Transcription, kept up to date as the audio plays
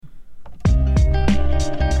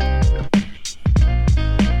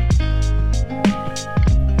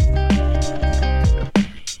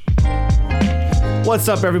What's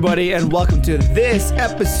up, everybody, and welcome to this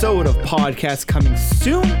episode of Podcast Coming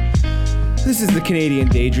Soon. This is the Canadian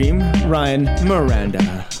Daydream, Ryan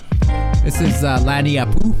Miranda. This is Lanny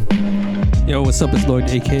Apu. Yo, what's up? It's Lloyd,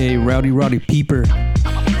 aka Rowdy Peeper.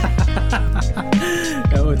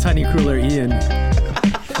 Yo, it's Honey Cooler Ian.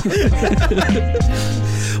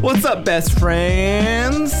 What's up, best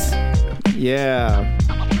friends? Yeah.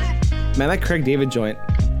 Man, that Craig David joint.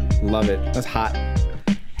 Love it. That's hot.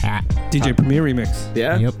 DJ Premier remix.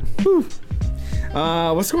 Yeah? Yep. Whew.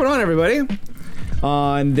 What's going on, everybody?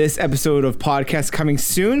 On this episode of Podcast Coming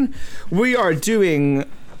Soon, we are doing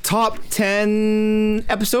top 10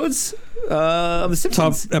 episodes of The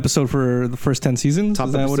Simpsons. Top episode for the first 10 seasons? Top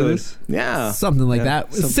is that episode. what it is? Yeah. Something like Yeah,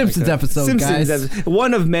 that. something Simpsons like that. episode, Simpsons guys. episode.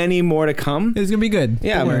 One of many more to come. It's gonna be good.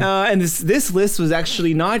 Yeah, Don't worry. and this list was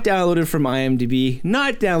actually not downloaded from IMDb,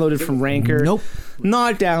 not downloaded from Ranker, Nope.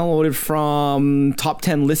 not downloaded from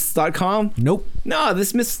top10lists.com. Nope. No,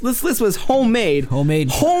 this list was homemade.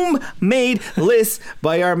 Homemade. Homemade list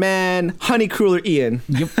by our man Honey Cooler Ian.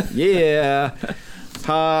 Yep. Yeah.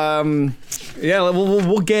 Yeah,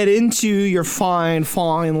 we'll get into your fine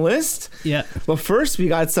list. Yeah. But first, we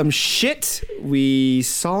got some shit we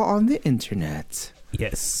saw on the internet.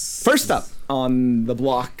 Yes. First up on the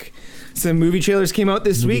block, some movie trailers came out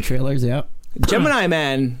this Movie week. trailers. Yeah. Gemini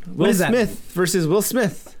Man, Will is that? Smith versus Will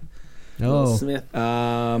Smith. Oh. Smith.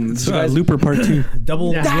 It's you guys- Looper Part 2.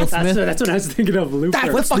 Double Yeah, Will that's Smith. what I was thinking of. Looper.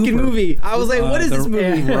 That's the fucking Looper. movie. I was like, what is this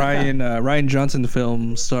movie? Ryan Johnson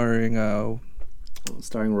film starring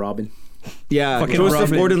Starring Robin. Yeah, Fucking Joseph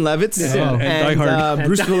Robin. Gordon-Levitt Yeah. And Die Hard.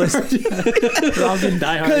 Bruce Willis. Robin,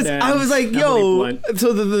 Die Hard. Because and I was like, Emily yo, Blunt.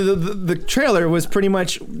 so the trailer was pretty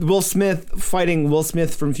much Will Smith fighting Will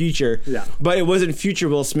Smith from future. Yeah. But it wasn't future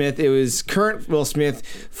Will Smith. It was current Will Smith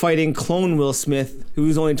fighting clone Will Smith, who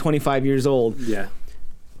was only 25 years old. Yeah.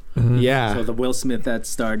 Yeah. So the Will Smith that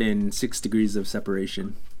starred in 6 Degrees of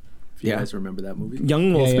Separation. If you Yeah. guys remember that movie.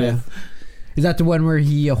 Young Will Yeah, yeah. Smith. Is that the one where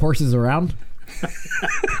he horses around?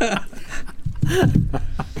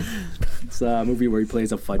 It's a movie where he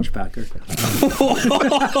plays a fudge packer.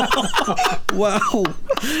 Wow.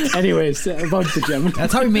 Anyways, about the Gemini.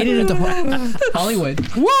 That's how he made it into Hollywood.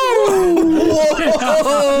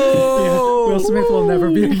 Will Smith will never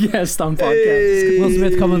be a guest on podcasts. Will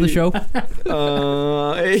Smith come on the show.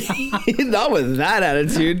 Not with that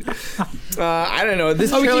attitude. I don't know.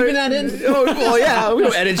 This Are we trailer, keeping that in? Oh, well, yeah. We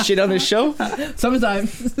don't edit shit on this show. Sometime.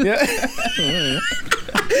 Yeah.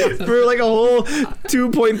 For like a whole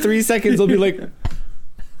 2.3 seconds, we'll be like,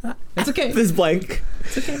 It's okay. this blank.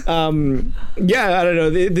 It's okay. Yeah, I don't know.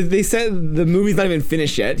 They said the movie's not even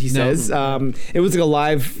finished yet. He says it was like a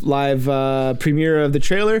live premiere of the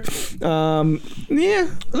trailer. Yeah,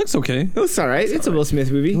 It looks okay. it looks all right. It's a Will Smith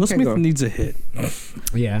movie. Will Can't Smith go. needs a hit,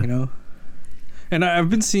 Yeah. you know? And I've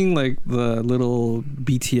been seeing like the little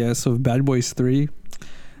BTS of Bad Boys 3.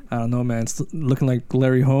 I don't know, man. It's looking like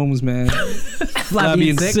Larry Holmes, man. Flabby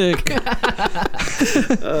Being and sick.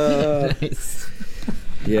 sick. Nice.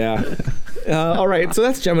 Yeah. All right, so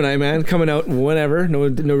that's Gemini Man coming out whenever. No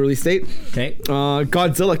release date. Okay.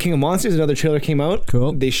 Godzilla King of Monsters, another trailer came out.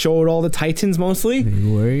 Cool. They showed all the Titans mostly.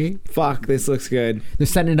 Don't worry. Fuck, this looks good. They're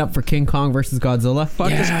setting it up for King Kong versus Godzilla. Fuck,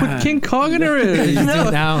 just put King Kong in it.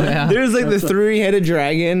 Now, yeah. There's like the 3-headed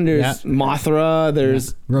dragon. There's Yeah. Mothra.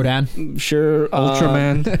 There's Rodan. sure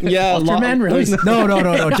Ultraman. Yeah, Ultraman, really?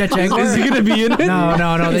 No. Jet Jaguar. Is he gonna be in it?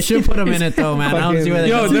 No. They should put him in it though, man. I don't see where they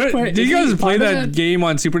Yo, go. did you guys play that game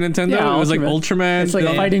on Super Nintendo? Yeah, it was like Ultraman. Ultraman. It's like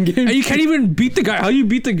a Yeah. fighting game. And you can't even beat the guy. How you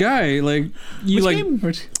beat the guy? Like you Which like game?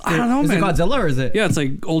 Which- I don't know, Is it man. Godzilla or is it? Yeah, it's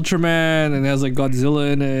like Ultraman and it has like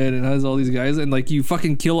Godzilla in it and it has all these guys and like you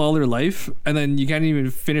fucking kill all their life and then you can't even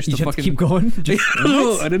finish You the just have to fucking keep going.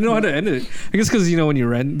 I didn't know how to end it. I guess because when you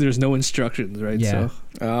rent, there's no instructions, right? Yeah. So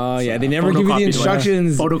Oh yeah, they never give you the Photocopied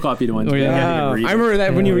instructions. Photocopied one. Oh, yeah. You can't Yeah. even read I it. remember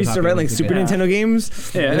that when you Yeah, used to rent like copy Super yeah. Nintendo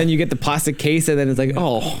games, Yeah. and then you get the plastic case, and then it's like,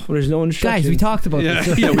 oh, there's no instructions. Guys, we talked about yeah,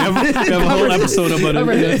 this. yeah, we have a whole episode about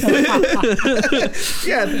it.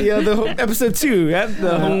 Yeah, the whole episode 2, yeah,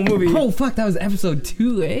 the whole movie. Oh fuck, that was episode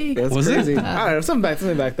 2, eh? That's Was it? crazy. I don't know,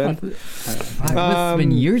 something back then. Fuck, it must have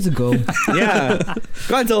been years ago. Yeah,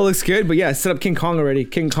 Godzilla looks good, but yeah, set up King Kong already.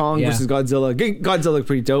 King Kong Yeah. versus Godzilla. Godzilla looked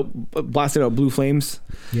pretty dope. Blasted out blue flames.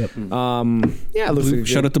 Yep. Yeah, it looks Blue, like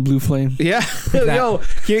shout out to Blue Flame. Yeah, yo,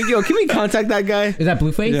 can we contact that guy? Is that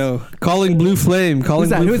Blueface? Yo, calling Blue Flame. Calling Who's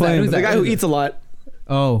that? Blue Who's that? Flame. Who's The that? guy who eats a lot.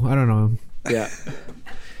 Oh, I don't know. Yeah.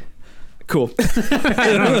 Cool. All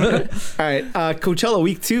right. Coachella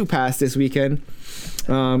Week 2 passed this weekend.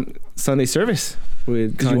 Sunday service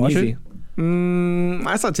with Did you watch Kanye.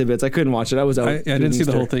 I saw tidbits. I couldn't watch it. I was out. I doing didn't see the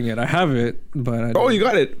Easter. whole thing yet. I have it, but I Oh, you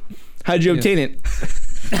got it. How'd you Yeah. obtain it?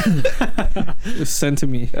 It was sent to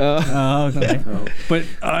me. Oh, okay. But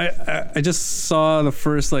I just saw the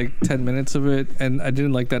first like 10 minutes of it, and I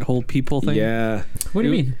didn't like that whole people thing. Yeah. What do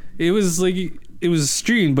you mean? It was like it was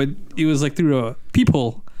streamed, but it was like through a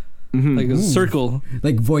peephole, Mhm. like a circle.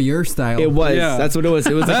 Like voyeur style. It was. Yeah. That's what it was.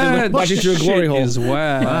 It was like That watching through a shit glory hole. is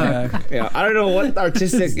whack. Yeah. I don't know what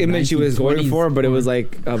artistic image he was going 1920s for, but it was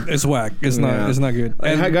like. It's whack. It's not. Yeah. It's not good.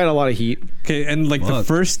 I got a lot of heat. Okay, and like the Fuck.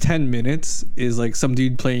 first 10 minutes is like some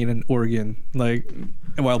dude playing an organ, like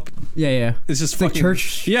while Yeah. it's just It's like fucking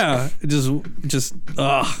church. Yeah, it just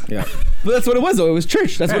Yeah. But that's what it was, though. It was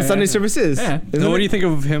church. That's what Yeah, Sunday yeah. service is. Yeah. Isn't What it? do you think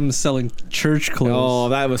of him selling church clothes? Oh,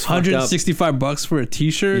 that was fucked up. $165 for a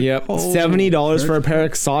T-shirt. Yep. Oh. $70 for a pair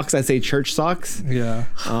of socks that say church socks. Yeah.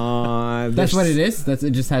 That's what it is.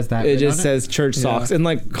 It just has that. It written just on says church Yeah. socks in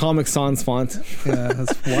like Comic Sans font. Yeah,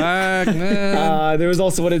 that's whack, man. There was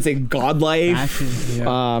also what it say God Life. Fashion.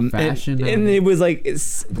 Yeah. Fashion, and it was like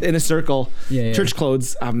it's in a circle. Yeah. Church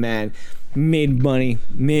clothes. Oh man, made money.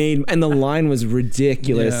 And the line was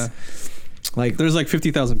ridiculous. Yeah. Like There's like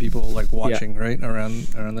 50,000 people like watching, right? Around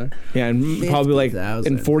there. yeah, and probably like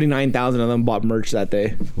 50,000. and 49,000 of them bought merch that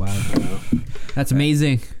day. Wow. That's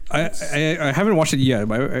amazing. I haven't watched it yet,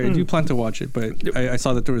 but I do plan to watch it. But I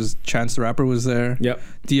saw that there was Chance the Rapper was there. Yep.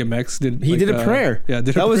 DMX did. He did a prayer. Yeah,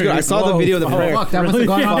 That was good. I saw the video of the prayer. Fuck, that must have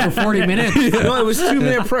gone on for 40 minutes. No, it was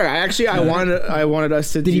 2-minute prayer. I wanted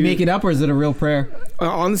us to. Did he make it up or is it a real prayer?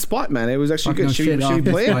 On the spot, man? It was actually Fuck, good. no Should shit, we off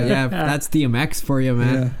the play spot. it? Yeah, that's DMX for you,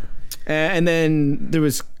 man. Yeah. And then there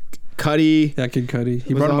was Cudi. Yeah, Kid Cudi.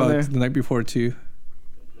 He Was brought him on out there. the night before too.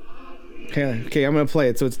 Okay, I'm gonna play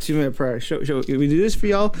it. So it's a 2-minute prayer. Show. Can we do this for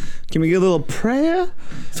y'all? Can we get a little prayer?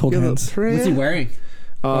 Let's hold Get a hands. little prayer. What's he wearing?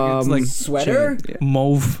 It's like Sweater? Yeah.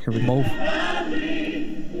 Mauve. Mauve.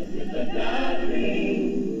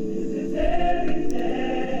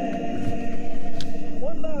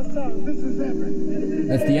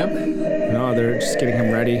 That's DM? No, they're just getting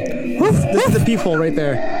him ready. This is the peephole right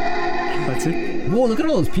there. That's it. Whoa, look at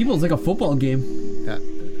all those people. It's like a football game. Yeah.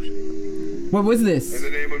 What was this? In the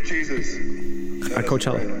name of Jesus. At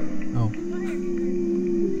Coachella. Oh.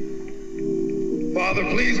 Father,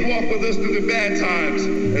 please walk with us through the bad times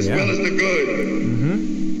as well as the good.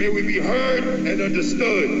 May we be heard and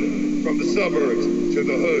understood from the suburbs to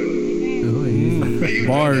the hood. May you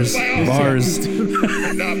Bars. judge us by our Bars. sins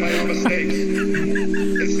and not by our mistakes.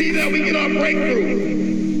 And see that we get our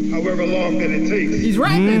breakthrough, however long that it takes. He's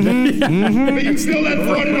rapping. May you feel that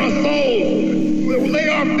thought in our souls. We'll lay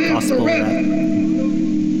our beds to rest.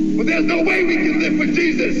 But there's no way we can live for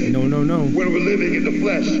Jesus No. when we're living in the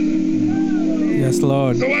flesh. Yes,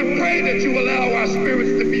 Lord. So I pray that you allow our spirits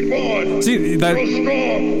to be born. See that Grow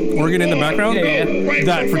strong. organ in the background? Right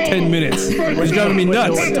That for 10 minutes. It's driving me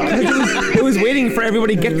nuts. It was waiting for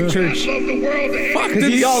everybody to get to church. Love the world and Fuck, Because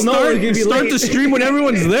then you all know start, it's gonna be start late. the stream when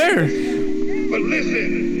everyone's there. But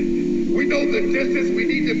listen, we know the distance we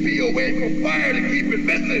need to be away from fire to keep it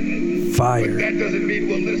missing. But Fire. that doesn't mean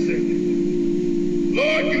we'll listen.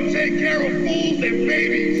 Lord, you take care of fools and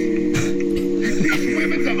babies. You teach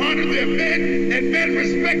women to honor their men, and men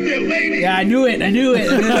respect their ladies. Yeah, I knew it.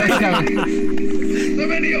 So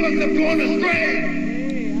many of us have gone astray,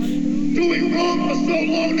 doing wrong for so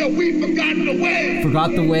long that we've forgotten the way.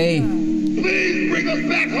 Forgot the way. Please bring us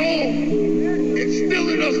back home. Instill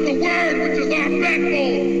in us the word, which is our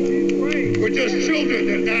backbone. We're just children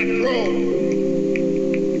and not grown.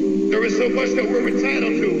 There is so much that we're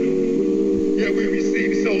entitled to, yet we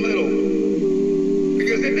receive so little.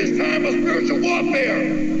 Because in this time of spiritual warfare,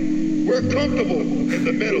 we're comfortable in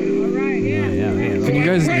the middle. Can you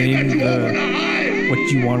guys name what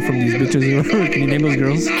you want from these bitches? Can you name those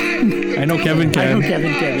girls? I know Kevin can. I know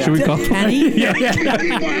Kevin can, yeah. Should we call? Yeah.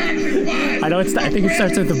 I know I think it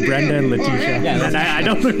starts with the Brenda and Letitia. Yeah, and I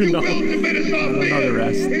don't even know. I don't know the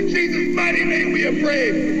rest. In Jesus' mighty name we have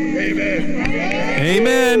prayed. Amen.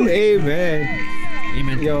 Amen. Amen.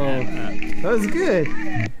 Amen. Yo, that was good.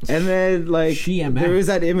 And then like She-M-M. there was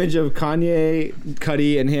that image of Kanye,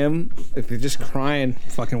 Cudi, and him. Like they're just crying,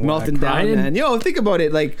 Fucking whack. melting down, Crying? man. Yo, think about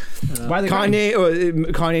it. Like Why are they crying?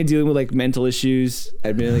 Kanye dealing with like mental issues.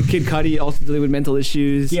 I mean, like Kid Cudi also dealing with mental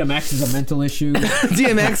issues. DMX is a mental issue.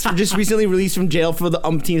 DMX just recently released from jail for the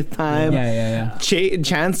umpteenth time. Yeah.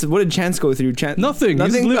 Chance, what did Chance go through? Nothing.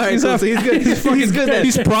 Nothing. He's, Alright, he's, so he's good. He's good. Then.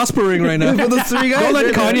 He's prospering right now. For those three guys. Don't let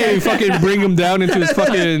right there. Kanye fucking bring him down into his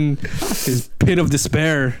fucking his pit of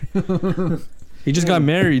despair. He just got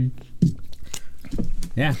married.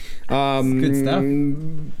 Yeah. Good stuff.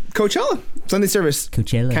 Coachella Sunday service.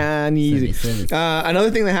 Coachella. Sunday Sunday service. Another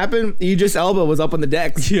thing that happened, Idris Elba was up on the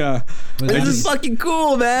decks. Yeah. Was This that- is fucking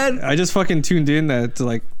cool, man. I just fucking tuned in at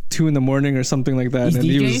like 2 a.m. or something like that. He's and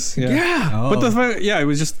he DJing? was Yeah. Oh. But the fact, it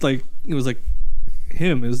was just like it was like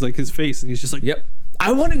him. It was like his face, and he's just like, Yep.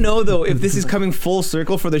 I want to know though if this is coming full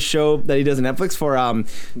circle for the show that he does on Netflix for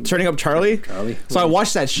Turning Up Charlie. So I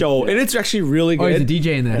watched that show and it's actually really good. Oh, he's a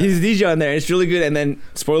DJ in there. He's a DJ on there. It's really good. And then,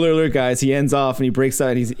 spoiler alert, guys, he ends off and he breaks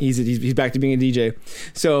out. And he's back to being a DJ.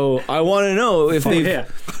 So I want to know if they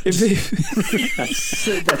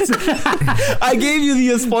I gave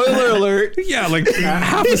you the spoiler alert. yeah, like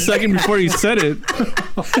half a second before he said it.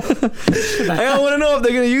 I want to know if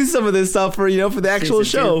they're gonna use some of this stuff for the actual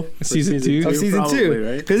show Season 2. of season probably, 2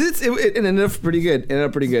 right? because it ended up pretty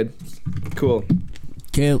good. Cool.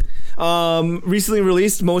 Kill. Recently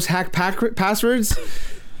released most hacked passwords.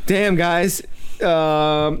 Damn, guys.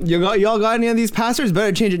 Y'all got any of these passwords?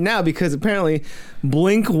 Better change it now because apparently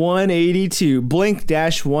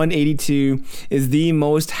Blink-182 is the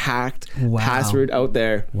most hacked password out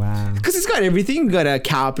there. Wow. Because it's got everything. You got a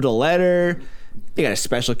capital letter, you got a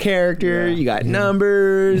special character, you got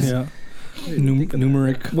numbers. Yeah.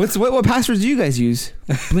 Numeric. What passwords do you guys use?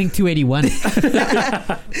 Blink 281.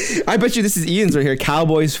 I bet you this is Ian's right here.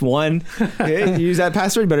 Cowboys1. Okay, you use that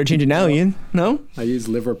password? Better change it now, Ian. No? I use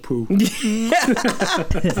Liverpool.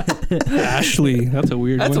 Ashley. That's a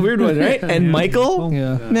weird That's one. a weird one, right? And Michael?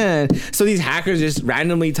 Yeah. Man. So these hackers just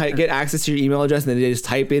randomly get access to your email address and then they just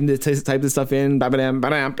type this stuff in, ba-ba-dam,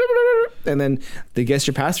 ba-dam, and then they guess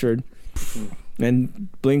your password. And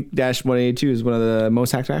Blink-182 is one of the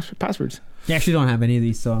most hacked passwords. You actually don't have any of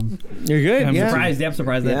these, so I'm You're good. I'm surprised. Yeah, I'm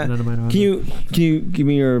surprised that Yeah. none of mine are. Can you give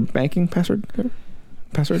me your banking password?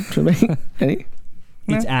 Password to banking? Any?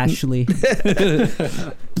 It's Ashley.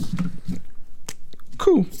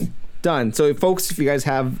 Cool. Done. So, folks, if you guys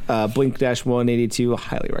have Blink-182, I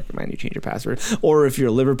highly recommend you change your password. Or if you're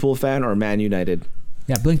a Liverpool fan or Man United.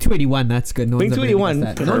 Yeah, Blink 281. That's good. No one's ever gonna 281,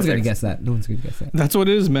 guess that. No one's gonna perfect. guess that. No one's gonna guess that. That's what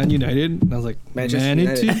it is, Man United. And I was like, Manchester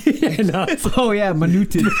United? Oh yeah,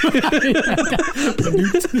 Manuted.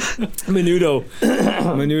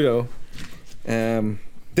 Menudo.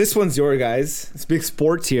 This one's your guys. It's big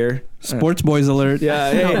sports here. Sports Boys alert.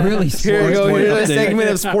 Yeah. Hey, Not really Here we sports. go. Boy Here's a update. segment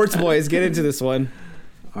of Sports Boys. Get into this one.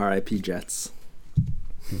 R.I.P. Jets.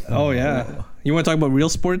 Oh, yeah. You want to talk about real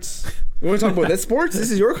sports? We want to talk about this sports? This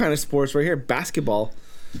is your kind of sports right here. Basketball.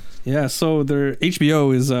 Yeah, so their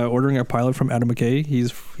HBO is ordering a pilot from Adam McKay.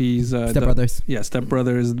 He's Step Brothers. Yeah, Step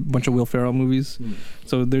Brothers, a bunch of Will Ferrell movies.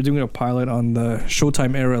 So they're doing a pilot on the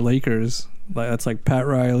Showtime era Lakers. That's like Pat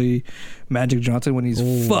Riley, Magic Johnson when he's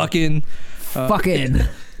fucking. Fucking.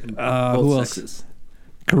 Who Both else? sexes.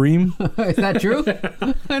 Kareem. Is that true?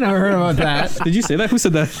 I never heard about that. Did you say that? Who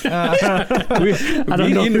said that? We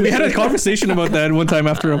had a conversation about that one time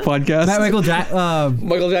after a podcast. Michael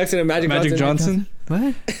Michael Jackson and Magic Johnson.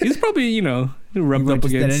 What? He's probably, rubbed might up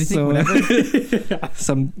just did against anything,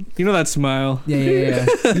 some, that smile. Yeah.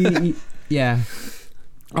 Yeah.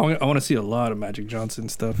 I want to see a lot of Magic Johnson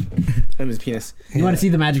stuff. And his penis. You want to see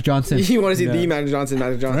the Magic Johnson? You want to see Yeah. the Magic Johnson.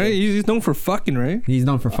 Right? He's known for fucking, right? He's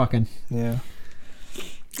known for fucking. Yeah.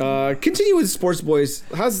 Continue with Sports Boys.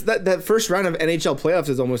 How's that first round of NHL playoffs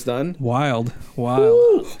is almost done? Wild.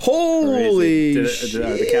 Ooh, holy Did shit.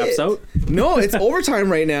 the Caps out? No, it's overtime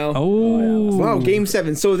right now. Oh. Wow, game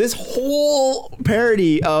 7. So this whole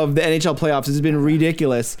parody of the NHL playoffs has been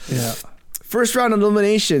ridiculous. Yeah. First round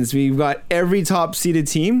eliminations, we've got every top seeded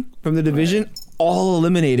team from the division all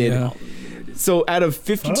eliminated. Yeah. So out of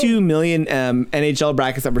 52 million NHL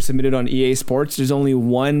brackets that were submitted on EA Sports, there's only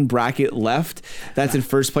one bracket left that's in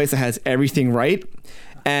first place that has everything right.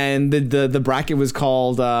 And the bracket was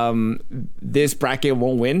called This Bracket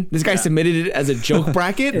Won't Win. This guy submitted it as a joke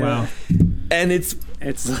bracket. Wow. And it's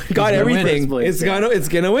It's got everything. win. It's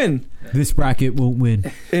gonna win. This bracket won't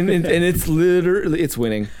win. And it's literally it's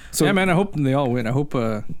winning. So Yeah, man, I hope they all win. I hope,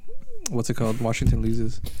 what's it called? Washington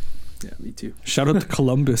loses. Yeah, me too. Shout out to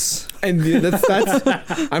Columbus. and that's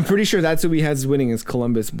I'm pretty sure that's who he has winning is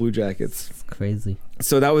Columbus Blue Jackets. It's crazy.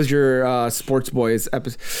 So that was your Sports Boys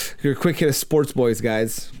episode. Your quick hit of Sports Boys,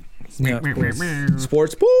 guys. Yeah.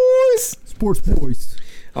 Sports Boys. Sports boys.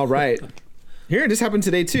 All right. Here, this happened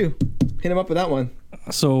today too. Hit him up with that one.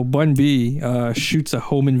 So Bun B shoots a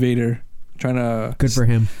home invader trying to Good for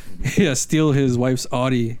him. steal his wife's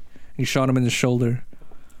Audi. He shot him in the shoulder.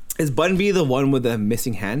 Is Bun B the one with the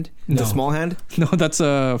missing hand? The No. small hand? No, that's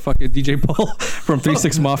fucking DJ Paul from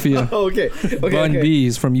 36 Mafia. Oh, okay. Bun B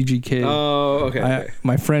is from UGK. Oh, okay.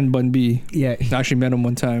 My friend Bun B. Yeah. I actually met him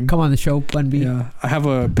one time. Come on the show, Bun B. Yeah, I have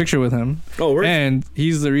a picture with him, Oh, we're and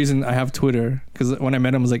he's the reason I have Twitter. Because when I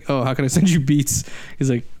met him, I was like, "Oh, how can I send you beats?" He's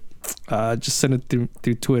like, "Just send it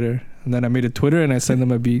through Twitter." And then I made a Twitter and I sent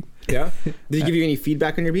him a beat. yeah. Did he give you any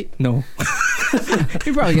feedback on your beat? No,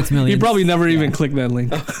 He probably gets millions. He probably never even clicked that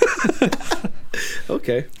link.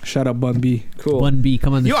 Okay, Shout out Bun B. cool. 1B,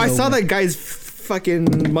 come on the Yo, show. I saw that guy's fucking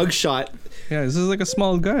mugshot. Yeah, this is like a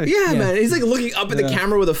small guy. Yeah, Yeah. man. He's like looking up at the Yeah.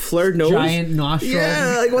 camera with a flared nose. Giant nostril.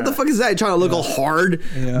 Yeah, like what the fuck is that? Trying to look all hard,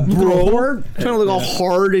 Yeah. bro. Trying to look all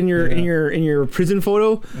hard in your prison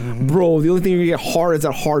photo, bro. The only thing you get hard is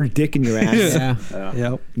that hard dick in your ass. Yeah.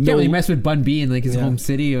 Yep. Can't really mess with Bun B in like his Yeah. home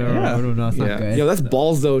city or Yeah. I don't know. It's not good. Yo, that's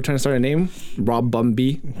balls though. Trying to start a name, Rob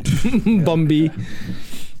Bumby, Bumby.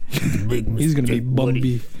 He's gonna be Bun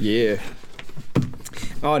B. Yeah.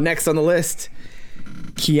 Oh, next on the list,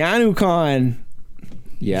 Keanu Con.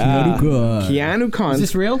 Yeah, Keanu Con. Is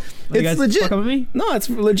this real? Are you It's guys legit. fucking with me? No, it's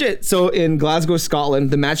legit. So in Glasgow,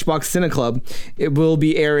 Scotland, the Matchbox Cine Club, it will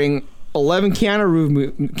be airing 11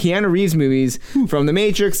 Keanu Reeves movies, from The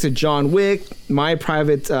Matrix to John Wick, My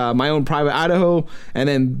Own Private Idaho, and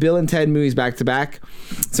then Bill and Ted movies back to back.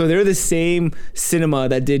 So they're the same cinema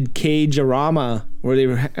that did Cage-a-rama, where they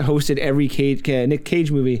hosted every Nick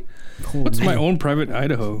Cage movie. What's My Own Private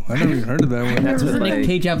Idaho? I never even heard of that one. That's Doesn't what Nick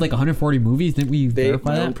Cage have like 140 movies? Didn't we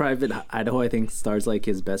verify My Own that? Private Idaho, I think, stars like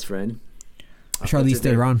his best friend. Charlize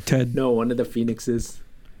Theron. Ted. No, one of the Phoenixes.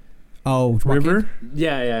 Oh, River?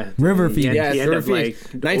 Yeah. River He Phoenix. Yeah, he ended River up, Phoenix.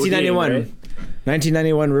 like, 1991. ODing, right?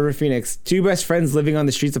 1991, River Phoenix. Two best friends living on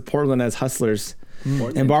the streets of Portland as hustlers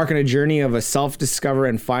embark on a journey of a self-discover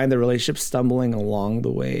and find their relationship stumbling along the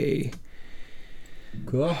way.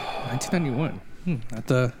 Cool. 1991. Have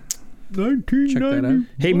to check that out.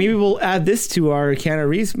 Hey, maybe we'll add this to our Keanu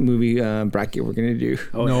Reeves movie bracket we're going to do.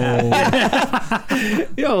 Oh, No. yeah.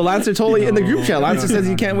 Yo, Lancer totally in the group chat. Lancer says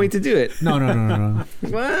he can't wait to do it. No.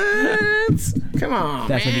 What? Come on,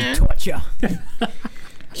 That's gonna man. be torture.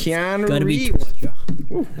 Keanu Gotta be Reeves. torture.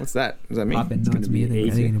 Ooh, what's that? Is that me? Poppin'. No, it's me. I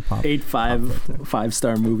think it'll pop. 8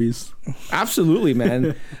 5-star movies. Absolutely,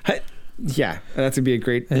 man. Yeah, that's going to be a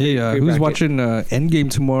great... Hey, great who's bracket. watching Endgame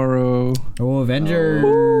tomorrow? Oh,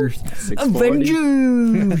 Avengers. 640.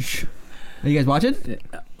 Avengers. Are you guys watching? Yeah.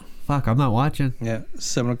 Fuck, I'm not watching. Yeah,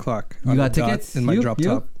 7 o'clock. You on got the dot tickets? in my You? drop You?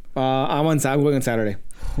 top. I'm going on Saturday.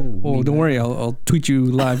 Oh, don't worry. I'll tweet you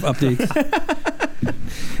live updates.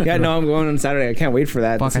 Yeah, no, I'm going on Saturday. I can't wait for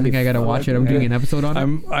that. Fuck, It's I gonna think be I gotta fun. watch it. I'm doing an episode on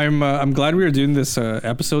it. I'm glad we were doing this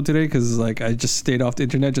episode today because like I just stayed off the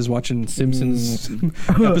internet just watching Simpsons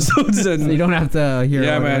episodes and So you don't have to hear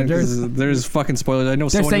yeah, about man. Avengers? 'Cause there's fucking spoilers. I know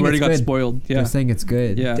They're someone saying already it's got good. spoiled. Yeah, They're saying it's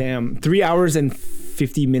good. yeah. Damn, 3 hours and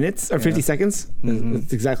 50 minutes or 50 Yeah. seconds. Mhm.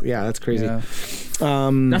 That's exactly. Yeah, that's crazy. Yeah.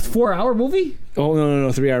 That's 4-hour movie? Oh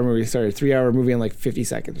no, 3 hour movie. Sorry, 3 hour movie in like 50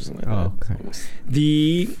 seconds or something like Oh, that.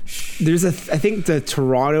 okay. There's I think the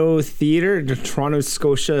Toronto Theater, the Toronto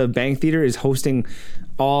Scotia Bank Theater is hosting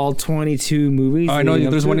all 22 movies. Oh, I know. leading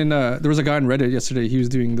up There's to one it. in. There was a guy on Reddit yesterday. He was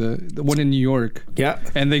doing the one in New York, Yeah.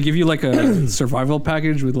 and they give you like a survival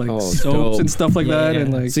package with like Oh, soaps dope. and stuff like Yeah, that, yeah.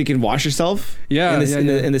 and like So you can wash yourself. yeah, In the, yeah, in,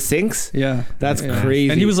 yeah. The, in the sinks. Yeah, That's yeah.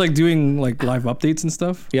 crazy. And he was like doing like live updates and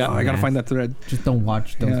stuff. Yeah. Oh, I gotta Yeah. find that thread. Just don't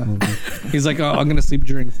watch those Yeah. movies. He's like, oh, I'm gonna sleep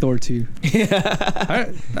during Thor 2. I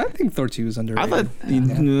think Thor 2 is I underrated. thought.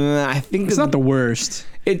 I think It's not the worst.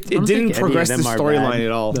 It don't didn't think any progress the of them are storyline bad.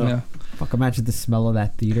 at all. No. Yeah, Fuck, imagine the smell of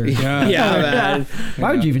that theater. yeah, Yeah, man.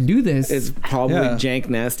 Why would you even do this? It's probably Yeah. jank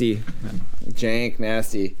nasty. Jank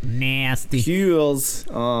nasty. nasty. Heels.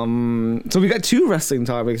 So we got two wrestling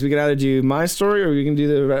topics. We could either do my story or we can do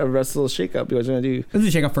the wrestle shakeup. You guys want to do? Let's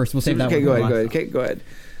just check out first. We'll save that Okay, one. go for ahead. last. Go ahead. Okay, go ahead.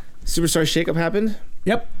 Superstar shakeup happened.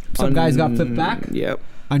 Yep. Some guys got flipped back. Yep.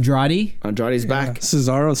 Andrade. Andrade's Yeah. back.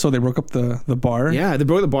 Cesaro. So they broke up the bar. Yeah, they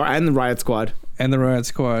broke the bar and the Riot Squad. And the Riot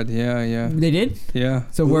Squad. Yeah, yeah, They did. yeah.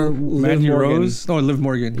 So we're Liv Mandy Morgan. Rose. Oh, Liv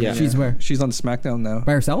Morgan. Yeah. She's where? She's on SmackDown now.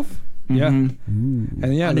 By herself. Yeah. Mhm.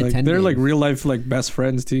 And yeah, like, Unattended. they're like real life like best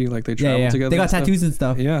friends too. Like they travel Yeah, yeah. together. They got and stuff. tattoos and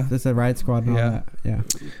stuff. Yeah. That's a Riot Squad and all Yeah. that.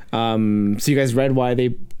 Yeah. So you guys read why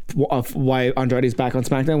Andrade's back on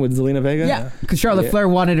SmackDown with Zelina Vega? Yeah. Because Charlotte Yeah. Flair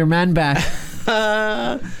wanted her man back.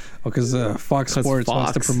 Oh, because Fox 'Cause Sports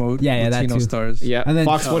wants to Fox. promote Yeah, that Latino too. stars. Yeah. And then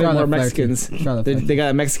Fox wanted Charlotte more Flair, too. Mexicans. Charlotte They, Flair. they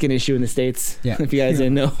got a Mexican issue in the States. Yeah. If you guys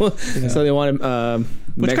didn't know. Yeah. So they wanted Which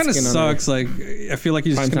kind of Mexican on there. sucks. Like I feel like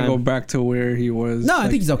he's just Prime gonna go time. back to where he was. No, I like,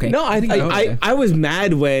 think he's okay. No, I think he's okay. I was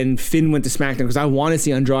mad when Finn went to SmackDown because I want to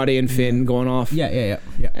see Andrade and Finn going off. Yeah.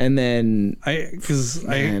 And then because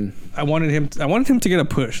man, I wanted him to get a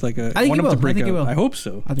push. Like think I want he him will. to break I think he out. will. I hope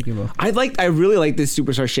so. I think he will. I really like this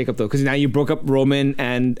superstar shakeup though because now you broke up Roman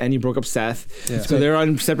and you broke up Seth, Yeah. so they're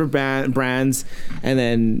on separate brands, and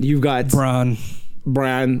then you've got Braun.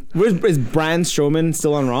 Bran. Is Braun Strowman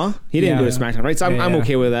still on Raw? He didn't Yeah. go to SmackDown, right? So I'm Yeah.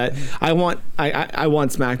 okay with that. I want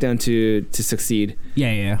SmackDown to succeed.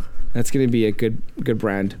 Yeah. That's gonna be a good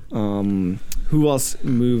brand. Who else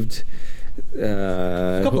moved?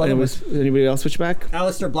 Couple other ones. Anybody else switch back?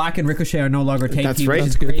 Aleister Black and Ricochet are no longer tag That's teams. right. Which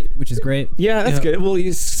is great. Which is great. Yeah, that's Yeah. good. Well,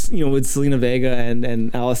 with Selena Vega and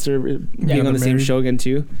Aleister being they're on the same married. show again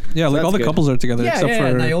too. Yeah, So like all that's the good. couples are together Yeah, except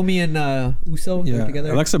for Naomi and Uso they're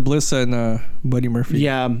together. Alexa Bliss and Buddy Murphy.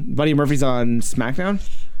 Yeah, Buddy Murphy's on SmackDown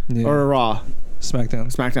Yeah. or Raw.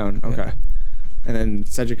 SmackDown. SmackDown. Okay. And then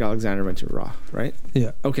Cedric Alexander went to Raw, right?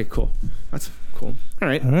 Yeah. Okay, cool. That's cool. All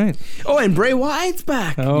right. All right. Oh, and Bray Wyatt's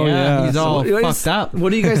back. Oh yeah. he's all What fucked up. What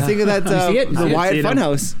do you guys think of that? You see it? You The see it? Wyatt Seen him.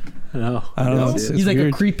 Funhouse. No. I don't know. No. It's He's like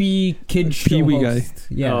weird. a creepy kid show Pee-wee guy. host.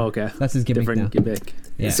 Yeah. Oh, okay. That's his gimmick Different now. gimmick.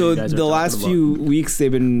 Yeah. So you guys are the last talking few weeks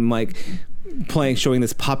they've been like showing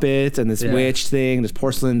this puppet and this Yeah. witch thing, this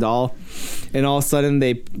porcelain doll, and all of a sudden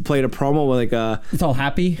they played a promo with like a It's all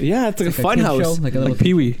happy. yeah, it's like a kid fun house, show, like a little Like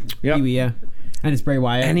Pee Wee. Yep. Pee-wee, yeah. And it's Bray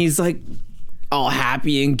Wyatt. and he's like all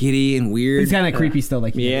happy and giddy and weird. he's kind of creepy still,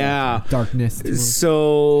 like Yeah. darkness. To him.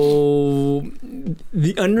 So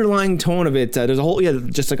the underlying tone of it, there's a whole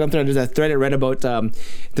just like on thread. There's a thread I read about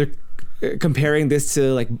they're comparing this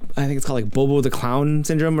to like I think it's called like Bobo the Clown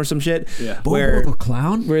syndrome or some shit. Yeah. Bobo where the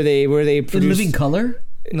clown where they in produce living color.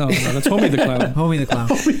 No, that's Homie the Clown. Homie the clown.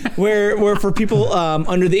 where for people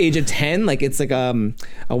under the age of 10, like it's like a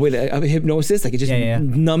hypnosis, like it just Yeah.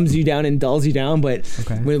 numbs you down and dulls you down, but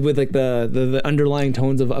Okay. with like the underlying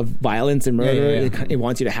tones of violence and murder, Yeah. It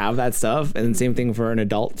wants you to have that stuff, and same thing for an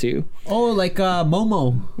adult too. Oh, like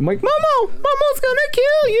Momo. I'm like, Momo's gonna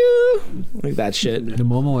kill you, like that shit. The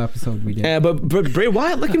Momo episode we did. Yeah, but Bray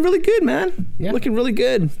Wyatt looking really good, man. Yeah. Looking really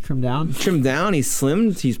good. Trim down. Trimmed down. He's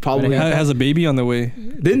slimmed. He's probably Has a baby on the way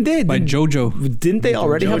didn't they? by JoJo. Didn't they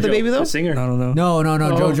already have the baby though? The singer. I don't know. No,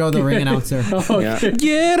 JoJo, the okay. ring announcer. Yeah.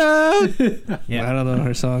 Get out! Yeah. I don't know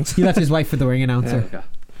her songs. He left his wife for the ring announcer. Okay.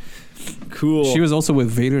 Cool. She was also with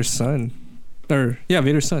Vader's son.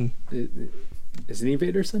 Vader's son. Isn't he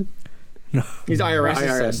Vader's son? He's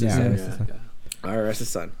IRS's son. Yeah. IRS's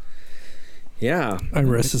son. Yeah.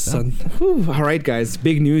 Iris' son. Whew. All right, guys.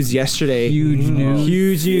 Big news yesterday. Huge news.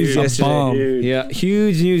 Huge news A yesterday. bomb. Yeah,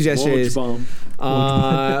 huge news yesterday. Woj bomb.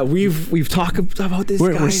 We've talked about this.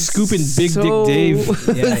 We're guys scooping Big Dick Dave.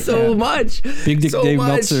 Yeah, so yeah. much. Big Dick so Dave much.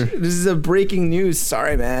 Meltzer. This is a breaking news.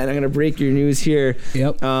 Sorry, man. I'm gonna break your news here.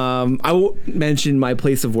 Yep. I won't mention my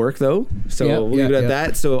place of work though, so Yep, we'll leave it yep, at yep.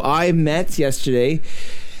 that. So I met yesterday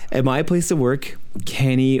at my place of work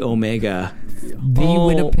Kenny Omega. The Oh,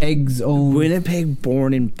 Winnipeg's own. Winnipeg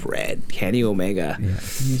born and bred Kenny Omega. Yeah,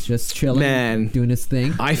 he's just chilling, Man. doing his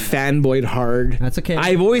thing. I fanboyed hard. That's okay.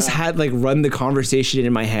 I've always had like run the conversation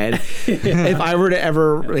in my head. If I were to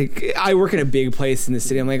ever like, I work in a big place in the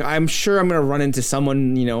city. I'm like, I'm sure I'm gonna run into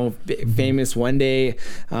someone, famous one day.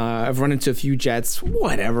 I've run into a few Jets,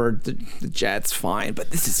 whatever. The Jets, fine,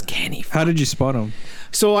 but this is Kenny. How did you spot him?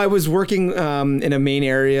 So I was working in a main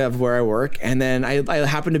area of where I work, and then I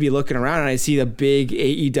happened to be looking around, and I see the big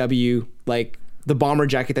AEW, like the bomber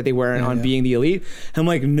jacket that they wear on Being the Elite. I'm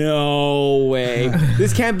like, no way.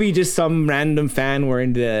 This can't be just some random fan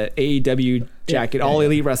wearing the AEW jacket, all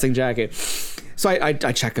Elite Wrestling jacket. So I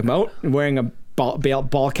check him out, wearing a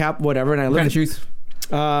ball cap, whatever, and I What look kind at of shoes?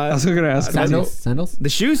 I was going to ask. Sandals? the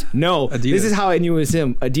shoes. No, Adidas. this is how I knew it was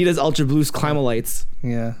him. Adidas Ultra Boost Climalites.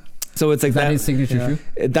 Yeah. So it's like Is that his signature yeah.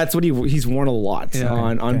 shoe? That's what he's worn a lot Yeah.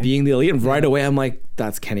 on Okay. Being the Elite, and right away I'm like,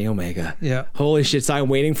 that's Kenny Omega. Yeah. Holy shit! So I'm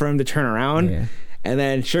waiting for him to turn around, Yeah. and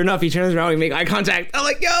then sure enough, he turns around. We make eye contact. I'm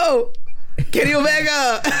like, yo, Kenny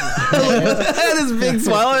Omega. I had this big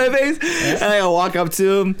smile on my face, and I walk up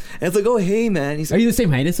to him, and it's like, oh hey man. He's Are like, you the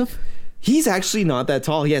same height as him? he's actually not that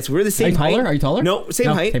tall. Yes, we're the same you taller? height. Are you taller? No, same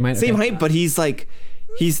No, height. same height, Same okay. height, but he's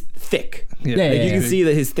thick. Yeah. Yeah, Like yeah, you can see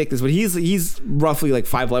that his thickness, but he's roughly like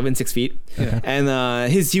 5'11", 6 feet. Yeah.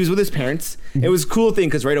 And he was with his parents. It was a cool thing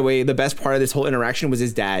because right away the best part of this whole interaction was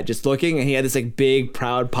his dad just looking, and he had this like big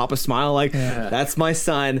proud papa smile, like that's my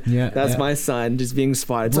son, that's my son, just being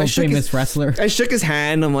spotted. So I World shook famous his, wrestler. I shook his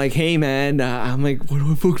hand. I'm like, hey man, I'm like, what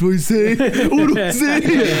the fuck do I say? What do I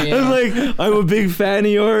say? Yeah. I'm like, I'm a big fan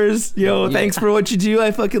of yours. Yo, thanks for what you do. I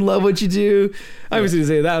fucking love what you do. I was gonna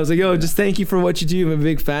say that. I was like, yo, just thank you for what you do. I'm a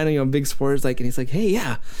big fan of you. I'm a big sports. Like, and he's like, hey,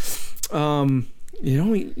 yeah,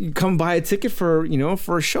 you come buy a ticket for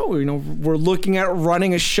a show. We're looking at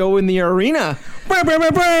running a show in the arena. What?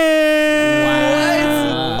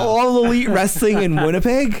 All Elite Wrestling in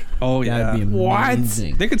Winnipeg? Oh, yeah. That'd be What?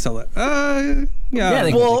 amazing. They could sell it. Yeah,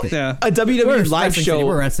 they Well, could. yeah. a WWE We're live Wrestling show City.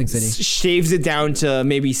 We're Wrestling City. shaves it down to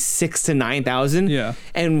maybe 6,000 to 9,000. Yeah.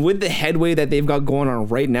 And with the headway that they've got going on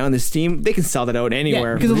right now in this team, they can sell that out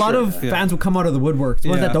anywhere. Yeah, because a for lot sure. of fans will come out of the woodwork. The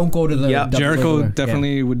ones Yeah. that don't go to the Yeah. Jericho WWE.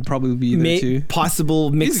 definitely would probably be there too.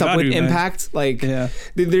 Possible mix He's up got with to, man. Impact. Like, Yeah.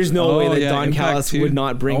 there's no way that Don Impact Callis too. would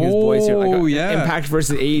not bring his boys here. Like Oh, a yeah. Impact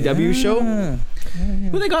versus AEW show. Yeah.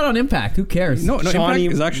 Who they got on Impact? Who cares? No, Johnny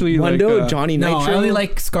Impact is actually Mundo, like Johnny no, Nitro. I only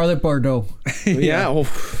like Scarlett Bordeaux. yeah, oh,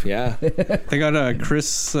 yeah. they got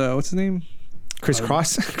Chris. What's his name? Chris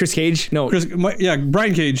Cross, Chris Cage. No,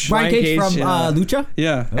 Brian Cage. Brian Cage from yeah. Lucha.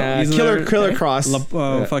 Yeah, he's Killer there. Cross.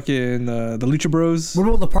 Fucking the Lucha Bros. What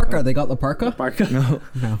about La Parka? They got La Parka? Parka?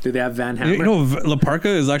 No. Do they have Van Hammer? You know, La Parka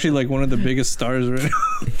is actually like one of the biggest stars right now.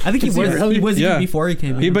 I think he was Yeah. even before he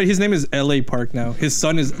came in. But his name is L.A. Park now. His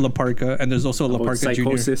son is La Parka, and there's also La About Parka Jr.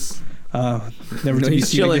 Psychosis. Never to be He's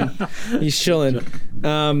seen chilling. again. He's chilling.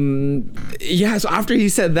 Yeah. So after he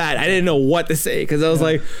said that, I didn't know what to say because I was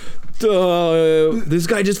like, this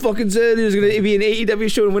guy just fucking said there's gonna be an AEW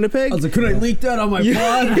show in Winnipeg. I was like, could I leak that on my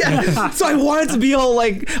pod? Yeah. So I wanted to be all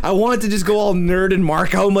like, I wanted to just go all nerd and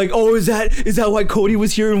mark out. I'm like, oh, is that why Cody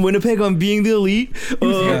was here in Winnipeg on Being the Elite?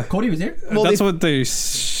 Cody was here? Well, That's they- what they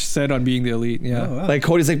said on Being the Elite. Yeah. Oh, wow. Like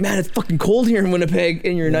Cody's like, man, it's fucking cold here in Winnipeg,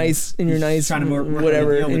 and you're nice, and you're nice, trying to work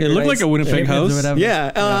whatever. it and It you're looked nice. like a Winnipeg house.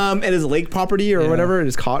 Yeah, and his lake property or Yeah. whatever,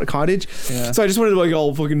 his cottage. Yeah. So I just wanted to like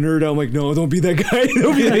all fucking nerd out. I'm like, no, don't be that guy.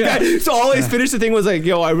 Don't be that guy. So all I finished the thing was like,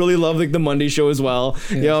 yo, I really love like the Monday show as well.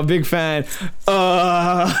 Yeah. Yo, big fan.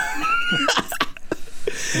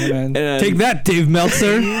 Yeah, man. And- Take that, Dave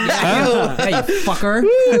Meltzer. Hey, you fucker.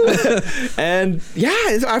 And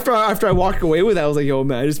yeah, after I walked away with that, I was like, yo,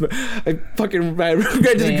 man, I fucking ran to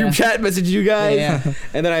the group chat, messaged you guys, Yeah.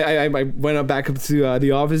 and then I went up back up to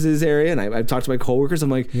the offices area, and I talked to my coworkers. I'm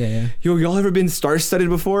like, Yeah. yo, y'all ever been star-studded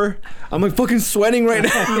before? I'm like fucking sweating right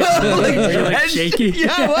now. like shaky?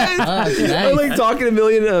 Yeah, I was. nice. I'm like talking a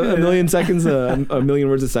million seconds, a million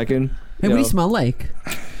words a second. Hey, what do you smell like?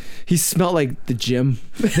 He smelled like the gym.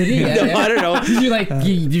 Did he? Yeah, No, yeah. I don't know. Did you like?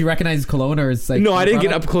 Did you recognize his cologne or his like? No, I didn't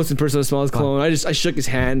get up product? close and personal to smell his cologne. I shook his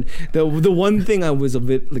hand. The one thing I was a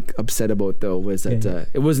bit like upset about though was that Yeah.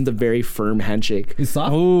 it wasn't a very firm handshake. He's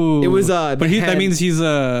soft. Oh, It was, the but that hand- means he's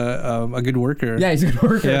a good worker. Yeah, he's a good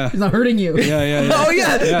worker. Yeah. He's not hurting you. Yeah. Oh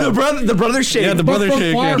yeah, Yeah. the brother shake. Yeah, the But brother from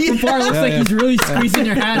shake. far, Yeah. from far, it looks Yeah, like yeah. he's really squeezing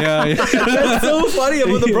your hand. Yeah. That's so funny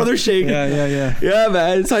about the brother shake. Yeah. Yeah,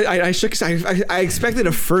 man. So I shook. I expected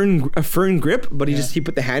a firm grip, but he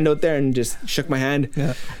put the hand out there and just shook my hand.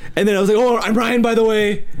 Yeah. And then I was like, "Oh, I'm Ryan, by the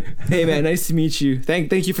way. Hey, man, nice to meet you.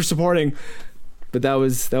 Thank you for supporting." But that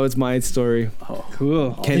was my story.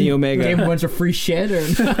 Cool. Kenny Omega. Gave him a bunch of free shit or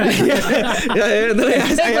Yeah, and then I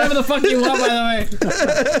asked, whatever the fuck you want, by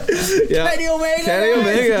the way. yeah. Kenny Omega. Kenny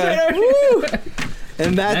Omega. Woo.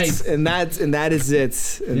 And Nice. that is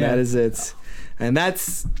it. And Yeah. that is it. And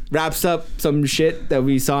that's wraps up some shit that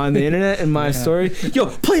we saw on the internet in my story. Yo,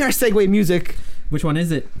 play our segue music. Which one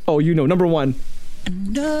is it? Oh, you know, number one.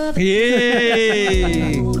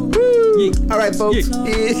 Yay! All right, folks.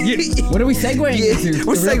 What are we segueing into?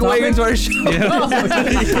 We're The real segueing topic? into our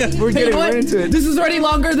show. We're Hey, getting what? right into it. This is already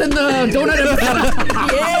longer than the donut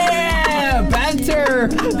episode. Yeah, banter.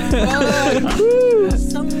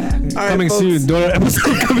 All right, Coming folks. soon. Donut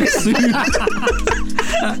episode coming soon.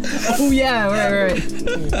 Oh yeah, right.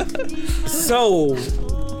 So,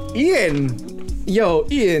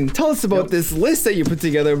 Ian, tell us about this list that you put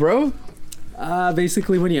together, bro.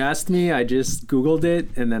 Basically, when you asked me, I just Googled it,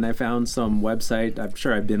 and then I found some website. I'm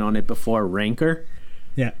sure I've been on it before, Ranker.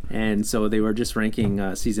 Yeah. And so they were just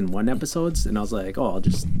ranking season 1 episodes, and I was like, oh,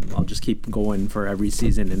 I'll just keep going for every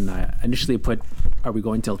season. And I initially put, are we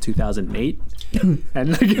going till 2008? And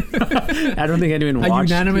like, I don't think anyone A watched.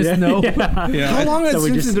 unanimous Yeah, no. yeah. Yeah. How long has So we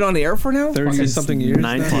Simpsons just- been on the air for now? 30 something years.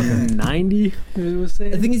 1990, it was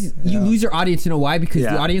saying. The thing is, you lose your audience. You know why? Because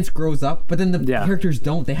the Yeah. audience grows up, but then the Yeah. characters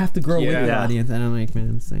don't. They have to grow with the Yeah. audience. And I'm like,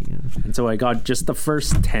 man, it's like, yeah. And so I got just the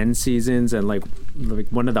first 10 seasons and like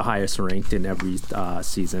one of the highest ranked in every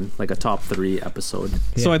season, like a top 3 episode.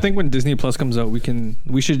 So I think when Disney Plus comes out, we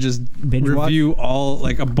should just Binge watch? review all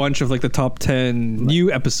like a bunch of like the top 10 new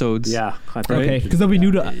episodes. Yeah. I think Okay. Because they'll be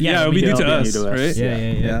new to Yeah, it'll be new to they'll be us, new to us. right?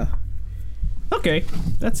 Yeah. Okay,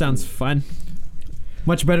 that sounds fun.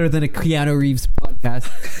 Much better than a Keanu Reeves podcast.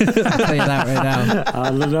 I'll tell you that right now. I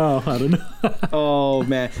don't know. Oh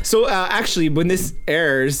man! So actually, when this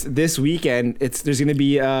airs this weekend, there's going to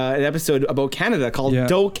be an episode about Canada called Yeah.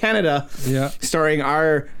 "Do Canada," Yeah. starring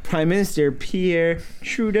our Prime Minister Pierre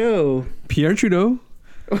Trudeau. Pierre Trudeau.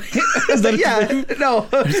 Yeah, no,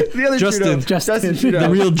 the other Justin. Trudeau. Justin Trudeau. The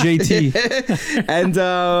real JT. And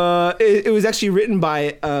it was actually written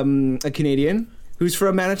by a Canadian who's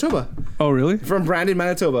from Manitoba, Oh, really? from Brandon,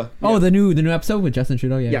 Manitoba. Oh, the new episode with Justin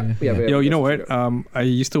Trudeau. Yeah. Yo, you know what? I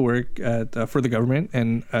used to work at for the government,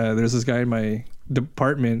 and there's this guy in my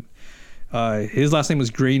department. His last name was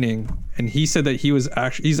Groening, and he said that he's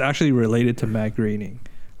actually related to Matt Groening,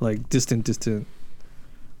 like distant.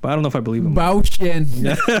 But I don't know if I believe him. Bouchin.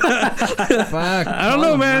 Fuck. I don't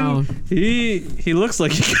know, man. He looks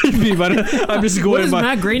like he could be, but I'm just going What does by.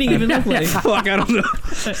 Matt Groening even look like? Fuck, I don't know.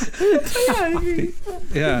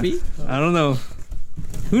 Yeah, I don't know.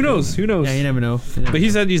 Who knows? Yeah, you never know. But he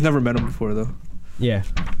said he's never met him before, though. Yeah.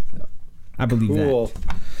 I believe Cool.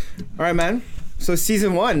 that. All right, man. So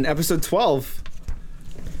season 1, episode 12.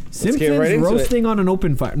 Simpsons right into roasting on an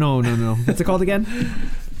open fire. No. What's it called again?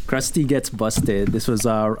 Krusty Gets Busted. This was,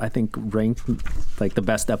 I think, ranked like the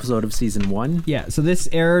best episode of season 1. Yeah, so this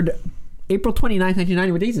aired April 29th,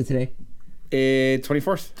 1990. What day is it today?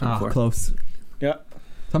 24th. Oh, close. Yeah.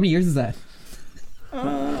 How many years is that?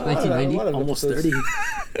 1990? A lot of Almost episodes.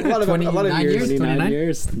 30. A lot of 29 years. 29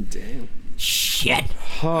 years. Damn. Shit.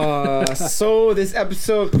 So this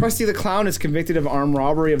episode, Krusty the Clown is convicted of armed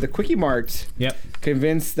robbery of the Quickie Mart. Yep.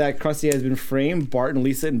 Convinced that Krusty has been framed, Bart and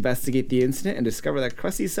Lisa investigate the incident and discover that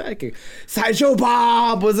Krusty's sidekick, Sideshow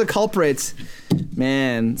Bob, was the culprit.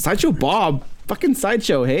 Man, Sideshow Bob, fucking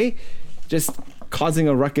Sideshow, hey? Just causing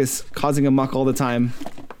a ruckus, causing a muck all the time.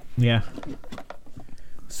 Yeah.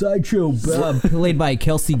 Sideshow Bob. Played by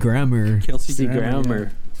Kelsey Grammer. Kelsey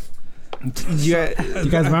Grammer. Yeah.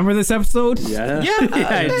 You guys remember this episode? Yeah.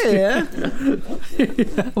 Yeah.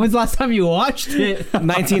 When's the last time you watched it?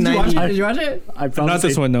 1990. Did you watch it? I'd probably Not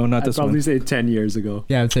this say- one, no, not I'd this probably one. say 10 years ago.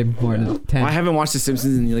 Yeah, I would say more than 10. I haven't watched The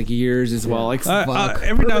Simpsons in like years as well. Like, fuck.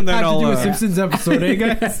 Every now and then Have to do a I'll Simpsons episode, eh,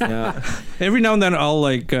 guys? Yeah. every now and then I'll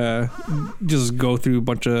like just go through a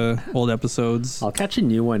bunch of old episodes. I'll catch a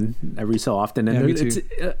new one every so often, and Yeah,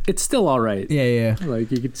 me it's still all right. Yeah.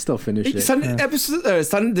 Like, you could still finish it.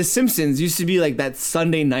 The Simpsons used to be like that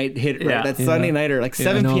Sunday night hit, right? Yeah. That Sunday nighter, like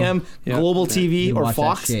 7 I know. p.m. Yeah. Global TV You or watch that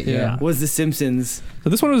Fox shit, Yeah. was The Simpsons. So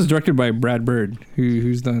this one was directed by Brad Bird,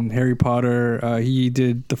 who's done Harry Potter. He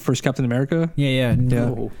did the first Captain America. Yeah.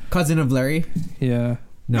 Yeah. Cousin of Larry? Yeah.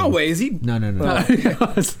 No way, is he? No.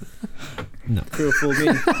 Could fool me.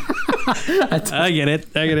 I get it.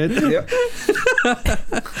 Yep.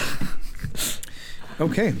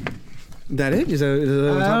 Okay. That it? Is that I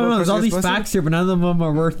don't know. There's all these facts here, but none of them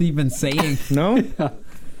are worth even saying. No? I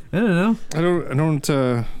don't know. I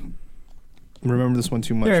don't remember this one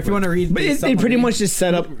too much. Here, if you want to read, But the it pretty summary. much just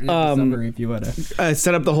set up Read the summary if you want to.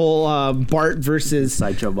 set up the whole Bart versus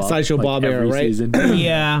Sideshow Bob. Sideshow Bob era, every right? Season,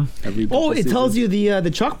 Yeah, every Oh, it tells season. you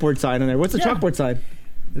the chalkboard sign on there. What's the chalkboard sign?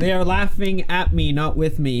 they are laughing at me, not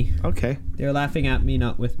with me. Okay, They're laughing at me,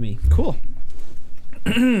 not with me. cool.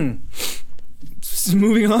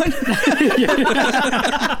 Moving on. All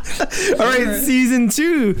right, season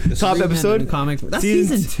 2, top Three Men in a episode. comic. That's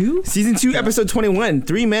Season- season 2. Season 2, episode 21.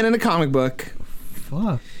 3 Men in a Comic Book.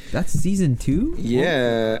 Fuck, that's season 2.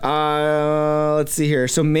 Yeah. Let's see here.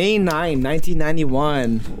 So May 9,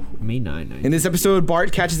 1991. May 9. In this episode,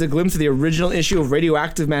 Bart catches a glimpse of the original issue of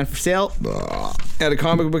Radioactive Man for sale at a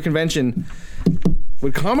comic book convention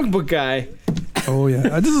with Comic Book Guy. Oh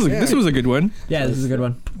yeah, this was a good one. Yeah, this is a good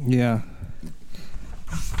one. Yeah.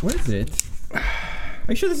 What is it? Are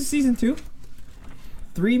you sure this is season 2?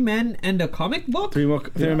 3 Men and a Comic Book? Three Men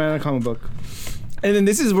in a Comic Book. And then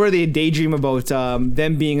this is where they daydream about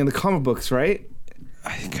them being in the comic books, right?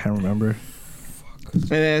 I can't remember.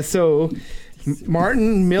 And so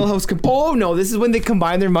Martin Milhouse. Oh no, this is when they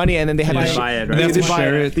combine their money and then they have They to buy it, They have right? to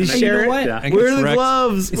share it. They And you share know it. what? Yeah. Where are the Correct.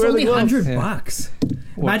 gloves? It's Where are only the gloves? $100.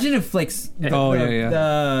 Imagine if like Oh, yeah.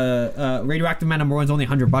 the Radioactive Man number 1's only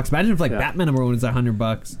 $100. Imagine if like Yeah. Batman number 1 is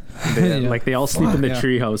 $100. Like, they all sleep in the Yeah.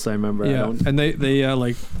 treehouse, I remember. I Yeah, don't- and they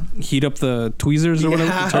like heat up the tweezers or whatever.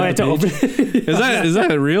 Yeah. to turn Oh, I had the to page. open it. Is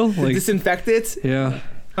that real? Like, Disinfect it. yeah.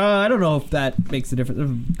 I don't know if that makes a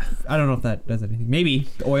difference. I don't know if that does anything. Maybe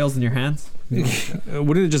the oil's in your hands.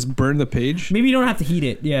 Wouldn't it just burn the page? Maybe you don't have to heat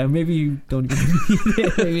it. Yeah, maybe you don't even heat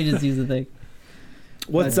it. Maybe just use the thing.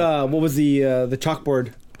 What was the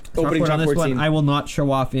chalkboard opening Chalkboard on this chalkboard one, scene? I will not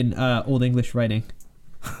show off in Old English writing.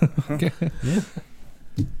 Okay. Yeah.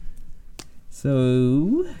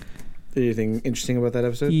 So Anything interesting about that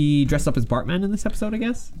episode? he dressed up as Bartman in this episode, I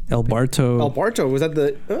guess. El Barto. Alberto, was that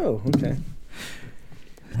the? Oh, okay.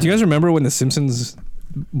 Do you guys remember when The Simpsons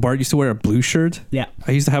Bart used to wear a blue shirt? Yeah.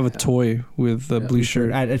 I used to have a toy with the blue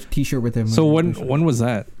shirt. I had a T-shirt with him. So when was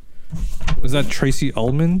that? Was that Tracy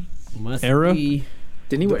Ullman? Must era? be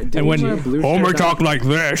Didn't he wear? Didn't And when he wear a blue Homer shirt talked like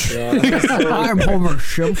this, I'm Homer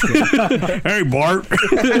Simpson. hey Bart.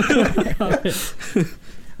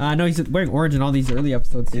 No, he's wearing orange in all these early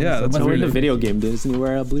episodes. Yeah, so that's it must So be in the really- video game, doesn't he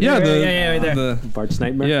wear a blue? Yeah, shirt? the yeah, right there. the Bart's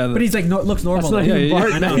Nightmare. yeah, But he's like, no, looks normal. That's not though. even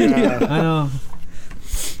Bart. I know. I know.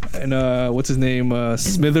 and what's his name?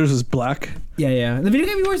 Smithers was black. Yeah, yeah. In the video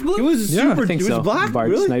game, he wears blue. He was Yeah, super. I think he was so. black.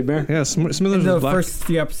 Bart's Really? Nightmare. Yeah, Smithers In the was black. first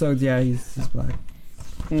few episodes, yeah, he's black.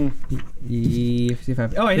 Hmm.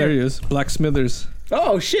 Oh, right There he here. is, Black Smithers.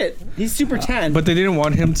 Oh shit! He's super tan. But they didn't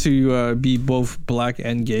want him to be both black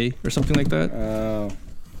and gay or something like that. Oh,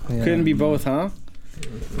 Yeah. couldn't be both, huh?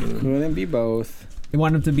 Couldn't be both. They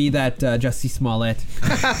want him to be that Jussie Smollett.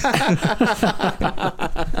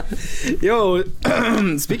 Yo,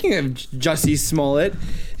 speaking of Jussie Smollett,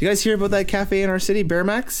 you guys hear about that cafe in our city, Bear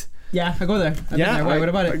Max? Yeah, I go there. I've been there. Why, what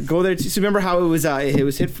about it? Go there. So remember how it was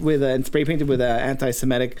hit with and spray painted with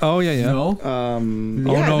anti-Semitic. Oh yeah, yeah. No. Oh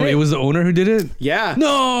yeah, no, it was the owner who did it. Yeah.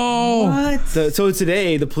 No. What? So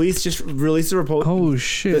today the police just released a report. Oh The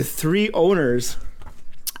shit. 3 owners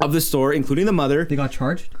of the store, including the mother, They got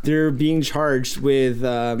charged? they're being charged with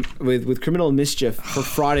criminal mischief for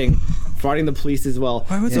frauding the police as well.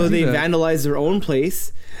 Why would So they they do that? vandalized their own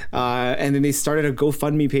place, and then they started a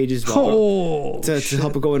GoFundMe page as well. Oh. To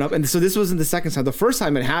help it going up. And so this wasn't the second time. The first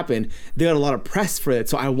time it happened, they got a lot of press for it.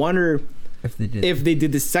 So I wonder If they did. if they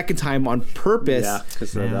did the second time on purpose. Yeah,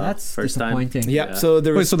 because Yeah, the that's first time. disappointing. Yep. So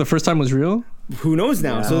there Wait, was, so the first time was real? who knows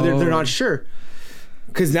now? Yeah. So they're Oh. not sure.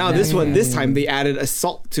 Because now this time they added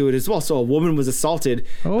assault to it as well. So a woman was assaulted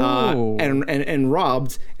Oh. and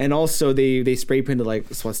robbed, and also they spray painted like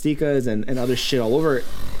swastikas and other shit all over it.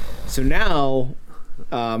 So now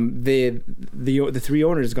the 3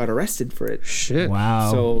 owners got arrested for it. Shit.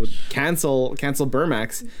 Wow. So cancel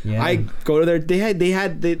Burmax. Yeah. I go to there.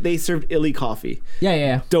 They served illy coffee.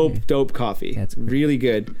 yeah. Dope coffee. That's great. really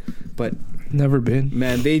good. But Never been.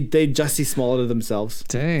 man, they Jussie Smollett themselves.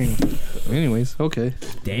 Dang. Anyways, okay.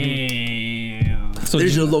 Damn. So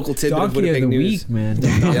There's your local tidbit of Donkey of Winnipeg the news. week, man.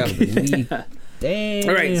 Donkey of the week. Damn.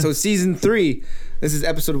 All right, so season 3. This is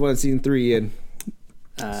episode 1 of season 3. And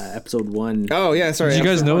Episode 1. oh yeah, sorry. did you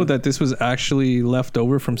guys episode know 1. that this was actually left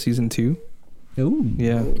over from season 2? Ooh.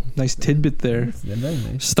 Yeah. Nice tidbit there. That's very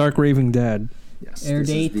nice. Stark Raving Dad. Yes, Air this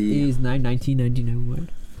date is 9/19/1991.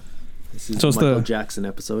 This is So it's Michael the- Jackson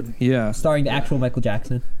episode. Yeah. Starring the actual Michael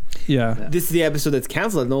Jackson. Yeah. This is the episode that's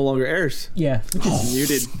canceled. That no longer airs. Yeah.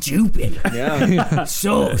 Muted. Stupid. Yeah.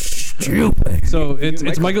 So stupid. So it's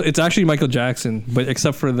Michael- Michael. It's actually Michael Jackson, but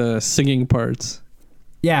except for the singing parts.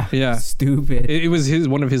 Yeah. Yeah. Stupid. It was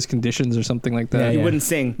one of his conditions or something like that. He Yeah. wouldn't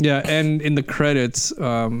sing. Yeah, and in the credits,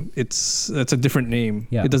 it's a different name.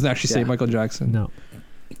 Yeah. It doesn't actually say Yeah. Michael Jackson. No.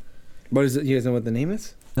 What is it? You guys know what the name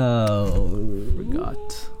is? Oh.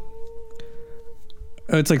 Forgot.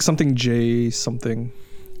 It's like something J something.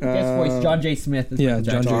 Guest voice John J. Smith. Is Yeah, Michael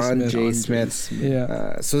John Jackson. J. John Smith. J. Smith.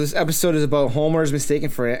 Yeah, So this episode is about Homer is mistaken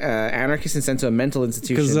for anarchist and sent to a mental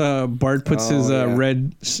institution. because Bart puts Oh, his yeah.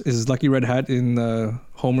 his lucky red hat in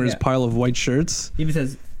Homer's Yeah. pile of white shirts. Even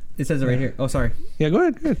says it says it right here. Oh, sorry. Yeah, go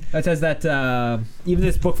ahead. It says that even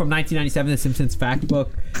this book from 1997, The Simpsons Fact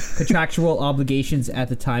Book, contractual obligations at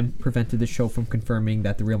the time prevented the show from confirming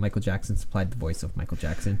that the real Michael Jackson supplied the voice of Michael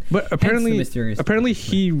Jackson. But apparently, mysterious-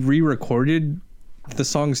 he re-recorded the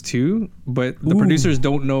songs too, but the Ooh. producers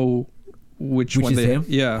don't know which Which one is they. him?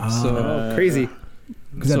 Yeah, so Oh, crazy.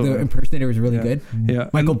 Because So- the impersonator was really yeah. good. yeah,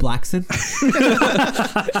 Michael Blackson.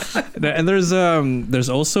 and there's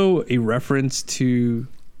also a reference to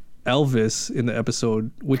Elvis in the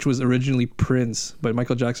episode, which was originally Prince, but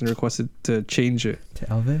Michael Jackson requested to change it To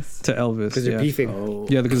Elvis. to Elvis. Because they're Yeah. beefing. Oh.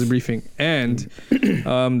 Yeah, because of briefing. And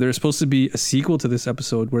there's supposed to be a sequel to this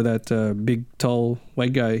episode where that big, tall,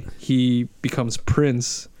 white guy, he becomes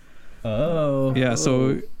Prince. Oh. Yeah,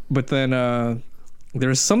 so, but then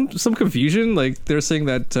there's some confusion. Like, they're saying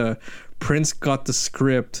that Prince got the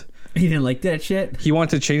script. He didn't like that shit. He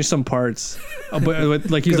wanted to change some parts. But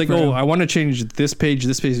like, he's Good like, for oh, him. I want to change this page,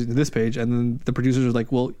 this page, this page. And then the producers are like,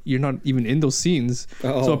 well, you're not even in those scenes.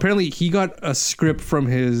 Oh. So apparently he got a script from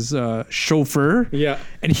his chauffeur. Yeah.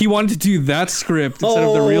 And he wanted to do that script instead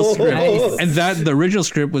of the real Oh. script. Nice. And the original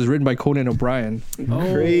script was written by Conan O'Brien.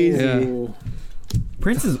 Crazy. Yeah.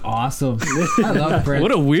 Prince is awesome. I love Prince.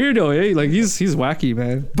 What a weirdo, eh? Like he's wacky,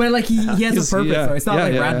 man. But like he has a He's- purpose. yeah, So it's not yeah,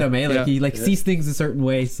 like yeah, random, eh? Like yeah. he like sees things a certain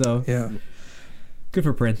way. So Yeah. good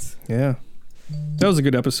for Prince. Yeah. That was a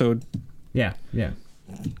good episode. Yeah. Yeah.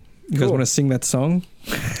 You guys Cool. want to sing that song?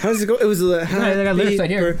 How does it go? It was a I got lyrics right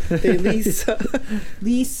here. birthday, Lisa.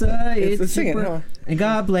 Lisa, Let's sing it. Huh? and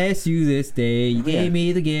God bless you this day. You gave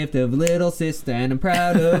me the gift of a little sister, and I'm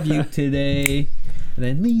proud of you today. And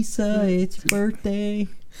then Lisa, it's your birthday.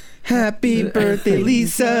 Happy birthday,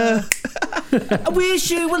 Lisa. I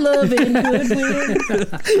wish you were loving goodwill.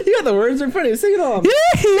 You got the words in front of you. Sing it all.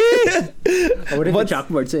 What did What's- the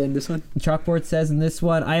chalkboard say in this one? The chalkboard says in this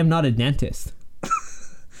one, I am not a dentist.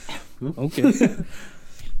 Okay.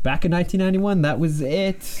 Back in 1991, that was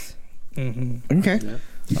it. Okay.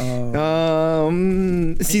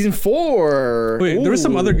 Season 4. Wait, there were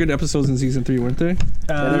some Ooh. other good episodes in season 3, weren't there?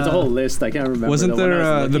 Yeah, there's a whole list. I can't remember. Wasn't the one I there was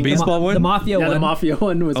the looking at. baseball one? The Mafia Yeah, one. the Mafia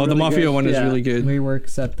one was Oh, the really Mafia good. one is Yeah. really good. Where he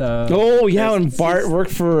works at the... Oh, yeah, when Bart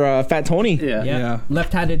worked for Fat Tony. Yeah. Yeah. Yeah.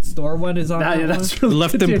 Left-handed store one is on Yeah, that that's one. really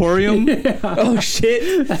Left good. Emporium. Oh,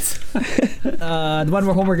 shit. The one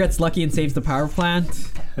where Homer gets lucky and saves the power plant.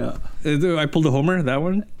 I pulled a homer. That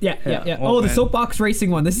one. Yeah. Oh, Oh, the man. soapbox racing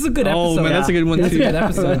one. This is a good episode. Oh man, that's a good one That's a too. good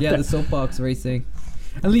episode. Yeah, the soapbox racing.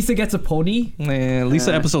 And Lisa gets a pony. Man,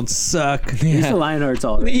 Lisa episodes suck. Lisa Lionheart's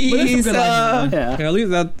all right. But there's some good Lisa. lines in Yeah. Yeah, at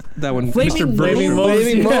least that one. Flaming Mr. Moe's. Flaming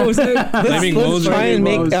Flaming Moe's. Flaming Let's Moe's. try and Flaming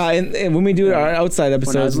make, Moe's. and when we do our outside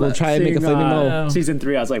episodes, we'll try and make a Flaming Mo. Season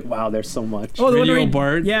 3, I was like, wow, there's so much. Oh, the one Radio where he,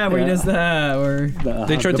 Bart. Yeah, where he Yeah. does that. Or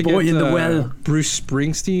They tried the to boy get in the well. Bruce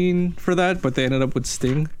Springsteen for that, but they ended up with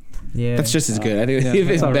Sting. yeah, That's just as good. I think Yeah, it's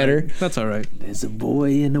that's all better. right. That's all right. There's a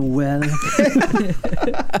boy in a well.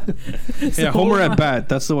 Yeah, Homer at bat.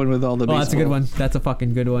 That's the one with all the. Oh, that's a good baseball. one. That's a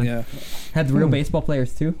fucking good one. Yeah, Had the real baseball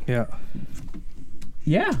players too. yeah.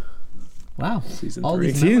 Yeah. Wow. Season All 3.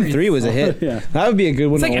 these Season memories. 3 was a hit. Yeah. That would be a good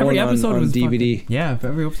one It's like to every own episode on was DVD. Fucking, yeah,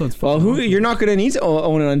 every episode's Well, fucking you're not gonna need to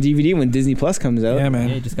own it on DVD when Disney Plus comes out. Yeah, man.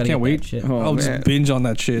 Yeah, you just gotta Can't get wait. that shit. Oh, I'll man. just binge on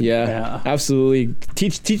that shit. Yeah, Yeah. absolutely.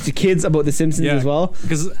 Teach the kids about The Simpsons Yeah. as well.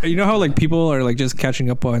 Because you know how like people are like just catching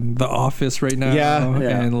up on The Office right now. Yeah.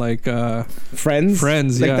 Yeah. And like Friends,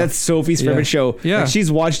 Friends, like yeah. that's Sophie's Yeah. favorite show. Yeah. Like,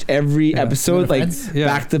 she's watched every episode like Friends? Yeah.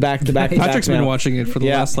 back to back to back. to Patrick's back been now. watching it for the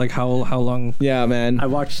Yeah. last like how long? Yeah, man. I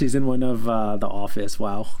watched season 1 of The Office.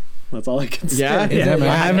 Wow. That's all I can say. Yeah? Is it-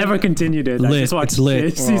 yeah, I've never continued it. I Lit. just watched It's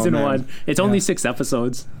lit. season Oh, man. 1. It's only Yeah. 6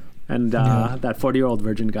 episodes. And Yeah. that 40-year-old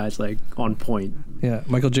virgin guy's like on point. Yeah,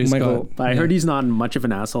 Michael J. Michael- Scott. But I Yeah. heard he's not much of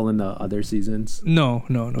an asshole in the other seasons. No.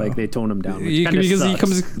 Like they tone him down. Which Because kinda he sucks.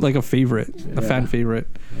 comes like a favorite, a Yeah. fan favorite.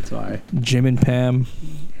 That's why. Jim and Pam.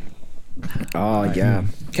 Oh yeah.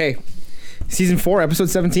 Okay. Season 4, episode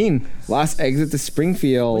 17. Last exit to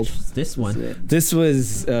Springfield. Which is this one? This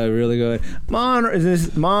was really good.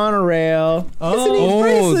 Monorail.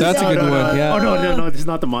 Oh, that's a good one. Yeah. Oh no, this is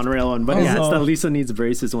not the monorail one, but yeah, it's the Oh. Lisa Needs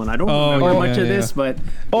Braces one. I don't Oh, remember yeah, much of yeah, this, but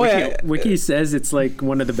Oh, Wiki, yeah. Wiki says it's like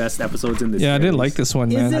one of the best episodes in this. Yeah, I didn't series. like this one,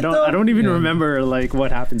 Is man. it? I don't even remember like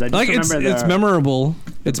what happens. I just Like it's remember memorable.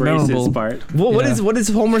 It's braces memorable. part. Well, Yeah. what is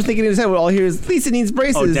Homer thinking in his head? Well, all here is Lisa needs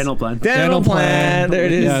braces. Oh, dental plan. Dental plan. There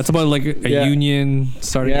it is. Yeah, it's about like a Yeah. union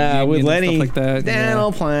starting. Yeah, a union with and Lenny. stuff like that.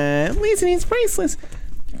 Dental plan. Lisa needs bracelets.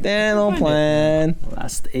 Dental plan.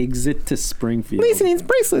 Last exit to Springfield. Lisa needs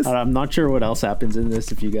bracelets. I'm not sure what else happens in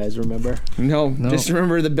this. If you guys remember, No, No. just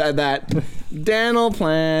remember that dental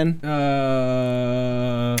plan.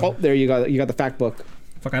 Oh, there you got the fact book.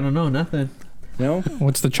 Fuck, I don't know. Nothing. No,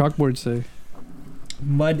 What's the chalkboard say?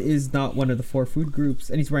 Mud is not one of the 4 food groups,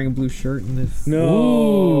 and he's wearing a blue shirt in this.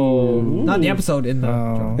 no. Not in the episode. In the.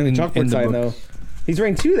 Oh. In the In chalkboard the side book. though. He's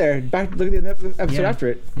wearing 2 there. Back. Look at the episode Yeah. after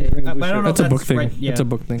it. Yeah, He's wearing a blue but I don't know shirt. That's a if book thing. Right. Yeah, It's a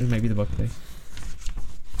book thing. It might be the book thing.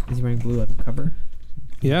 Is he wearing blue on the cover?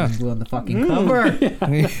 Yeah. Blue on the fucking cover.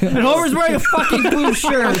 And Homer's wearing a fucking blue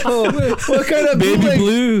shirt. What kind of Baby bootleg-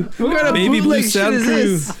 blue. What kind of Baby blue bootleg shit sound is crew.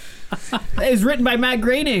 this? It was written by Matt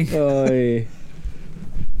Groening. Oy.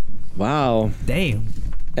 Wow. Damn.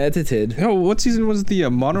 Edited. No, what season was the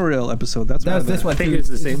monorail episode? That's That was one of this the- one. I think too. it's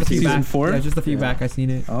the Just same a few season back. 4? Yeah, just a few back. I seen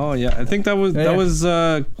it. Oh yeah, I think that was Yeah. was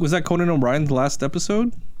that Conan O'Brien's last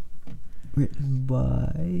episode? Written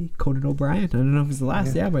by Conan O'Brien. I don't know if it's the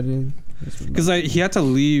last. Yeah, but it, Because he had to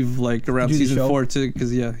leave like around do the season show? 4 too. Because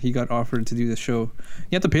he got offered to do the show.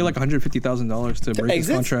 He had to pay like $150,000 to break his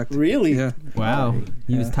Exit? contract. Really? Yeah, wow,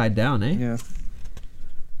 he was Yeah. tied down, eh? yeah.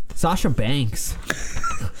 Sasha Banks.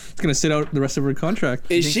 It's gonna sit out the rest of her contract.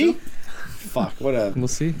 Is she? Fuck! We'll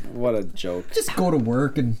see. What a joke. Just go to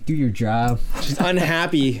work and do your job. She's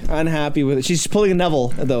unhappy with it. She's pulling a Neville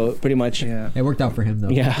though, pretty much. Yeah, It worked out for him though.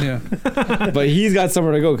 Yeah. yeah. But he's got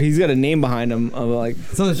somewhere to go because he's got a name behind him of like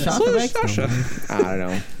So the Sasha So Banks. Sasha. I don't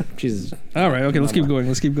know. She's All right, okay. Let's keep going.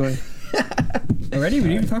 Let's keep going. Already, we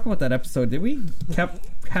didn't even talk about that episode, did we?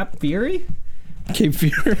 Cap Fury. Cape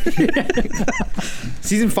Fear.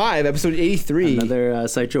 Season 5, episode 83. Another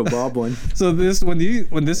Sideshow Bob one. So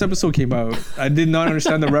when this episode came out, I did not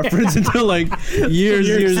understand the reference until like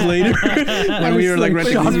years later when we were like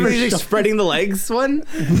renting Wait, the is movie. he like spreading the legs one?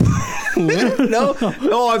 No?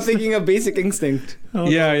 Oh, I'm thinking of Basic Instinct.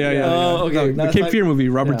 Yeah. Oh, okay. No, the That's Cape like- Fear movie,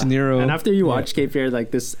 Robert De Niro. And after you watch Cape Fear,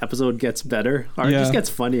 like this episode gets better, or it Yeah. just gets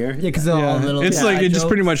funnier. Yeah, because all Yeah. little. It's like it just jokes.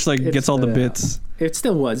 pretty much like It's- gets all the yeah. bits. It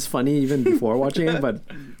still was funny even before watching it, but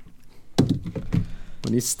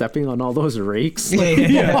when he's stepping on all those rakes, Yeah, like,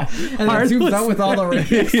 yeah. And then zooms Hardwood. out with all the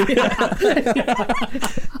rings.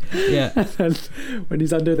 Yeah. and when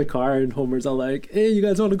he's under the car and Homer's all like, "Hey, you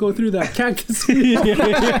guys want to go through that cactus?" Everyone's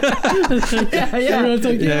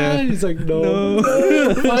like, "Yeah." And he's like, "No,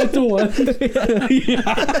 5 to 1."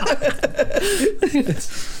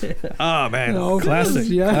 Oh man, No, classic,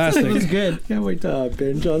 yeah. It was classic. good. Can't wait to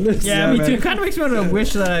binge on this. Yeah, Yeah, me man. too. It kind of makes me want to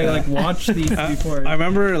wish that I like watched these before. I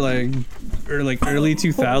remember like early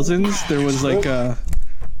 2000s. There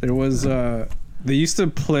was they used to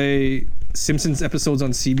play Simpsons episodes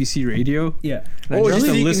on CBC radio. Yeah. And Oh, I really? used to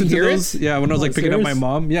You can listen to hear those. it? Yeah, when I was like picking up my serious?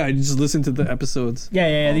 mom. Yeah, I just listened to the episodes.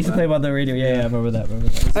 Yeah. They used to play about the radio. Yeah, I remember that.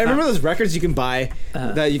 I remember those records you can buy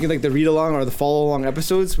that you can like the read along or the follow along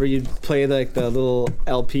episodes where you play like the little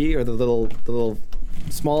LP or the little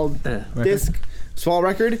small disc, small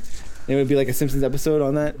record. It would be like a Simpsons episode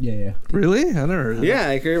on that. Yeah. Really? I never heard of that. Yeah,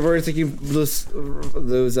 like, where it's like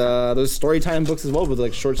those story time books as well with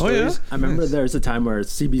like short Oh, stories. yeah? I remember there's a time where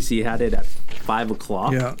CBC had it at 5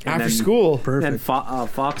 o'clock. Yeah. and After then- school. Perfect. And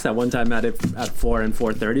Fox at one time had it at 4 and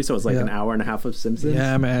 4:30, so it was like Yeah. an hour and a half of Simpsons.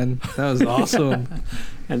 Yeah, man, that was awesome.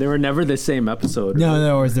 And they were never the same episode.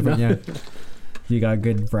 No, it was different. Yeah. You got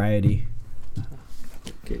good variety.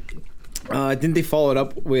 Okay. Didn't they follow it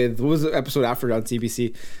up with what was the episode after on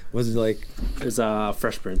CBC? Was it like There's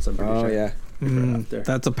Fresh Prince, I'm pretty oh sure. yeah. After.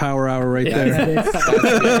 That's a power hour right Yeah. there.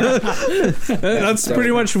 That's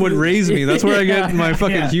pretty much what raised me. That's where I get my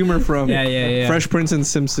fucking Yeah. humor from. Yeah. Fresh Prince and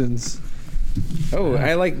Simpsons. Oh,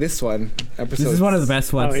 I like this one. Episode This is one of the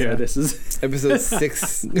best ones. Oh yeah, this is episode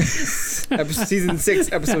 6 season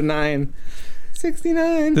 6 episode 9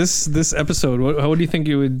 69. This episode, what do you think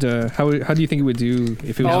it would? How do you think it would do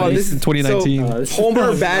if it was Oh, released this in is- 2019?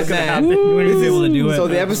 Homer Batman. You wouldn't be able to do it. So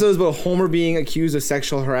the episode is about Homer being accused of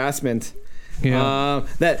sexual harassment. yeah,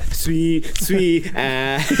 That sweet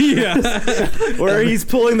yeah. where he's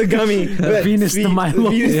pulling the gummy. That Venus de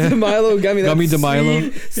Milo. Venus Yeah. de Milo gummy. that Gummy de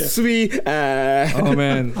Milo. Sweet. Oh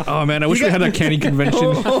man, I wish we had a candy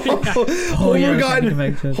convention.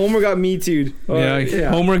 Homer got me too'd.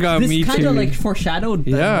 Yeah, Homer got This me kind too. of like foreshadowed.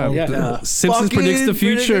 yeah, the- Yeah. Simpsons Fucking predicts the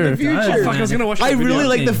future. predicted the future. Does, Fuck, I was gonna watch that I really video.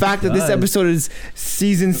 like the fact that this Does. episode is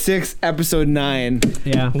season 6, episode 9.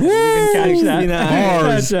 Yeah.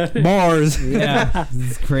 catch that. Bars. Yeah.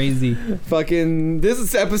 It's crazy. Fucking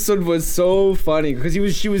this episode was so funny because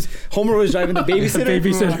Homer was driving the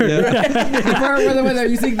babysitter. Yeah. Remember when they're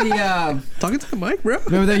using the Talking to the mic, bro.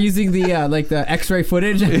 remember they're using the like the X-ray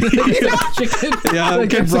footage. Chicken. Yeah, Like,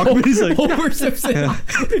 Ken there's Brockman is like Homer Simpson.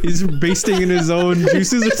 he's basting in his own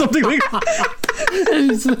juices or something like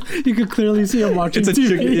that. You could clearly see him watching It's a TV.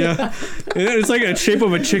 chicken, yeah. It's like a shape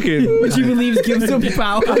of a chicken. Which he believes gives him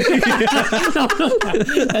power.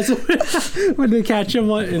 That's when they catch him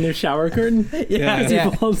in their shower curtain. Yeah. As he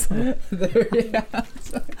falls.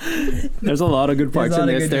 There's a lot of good parts There's a in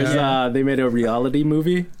lot of this. good- There's yeah. they made a reality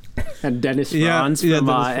movie. And Dennis Yeah, Franz yeah, from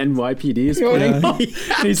Dennis NYPD is playing.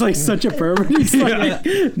 Yeah. He's like such a pervert. He's like,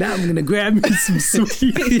 now I'm gonna grab me some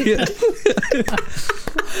sweet. Yeah.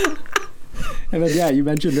 And then you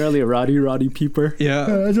mentioned earlier Roddy Peeper. Yeah.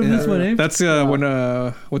 That's what this one, eh? That's when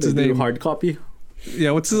what's his The new name? hard copy.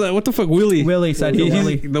 Yeah, what the fuck, Willie? Willie, Sideshow He's-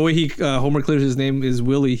 Willie. the way he Homer clears his name is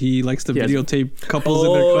Willie. He likes to Yes. videotape couples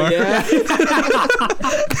in their car. Yeah.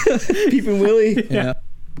 Peeping Willie. Yeah.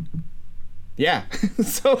 Yeah.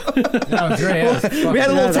 So That was great. we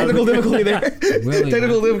had a little technical difficulty there. Willie,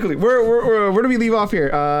 Technical man. difficulty. Where do we leave off here?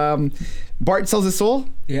 Bart sells his soul.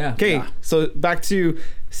 Yeah. Okay, so back to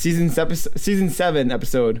season 7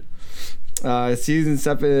 episode. Season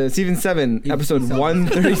 7 episode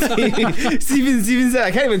 130. season 7.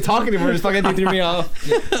 I can't even talk anymore. Just fucking threw me off.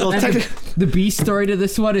 Little technical. The B story to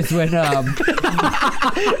this one is when All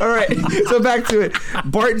right, so back to it.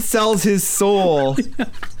 Bart sells his soul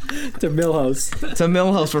To Millhouse. to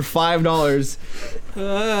Millhouse for $5.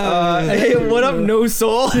 Hey, what up, No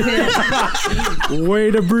Soul?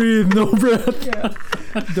 Way to breathe, no breath.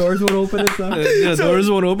 doors would open and stuff. Yeah, doors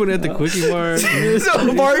won't open at the quickie bar.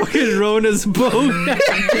 So Bart, Fucking rowing his boat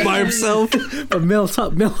by himself. But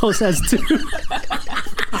Millhouse has two.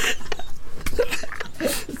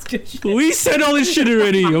 We said all this shit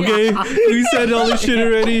already, okay? We said all this shit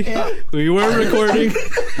already. We weren't recording.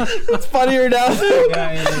 It's funnier now.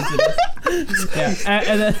 Yeah, it is. Yeah.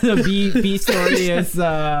 And then the B story is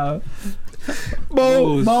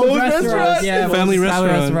Moe's restaurant. Yeah, Family Moe's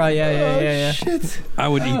restaurant. Yeah. Shit. I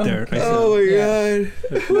would eat there. I said. Oh my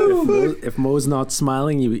god. If Mo's not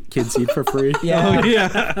smiling, you kids eat for free. Yeah. Oh,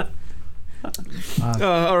 yeah.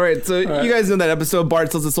 All right, so you guys know that episode.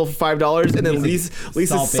 Bart sells his soul for $5, and then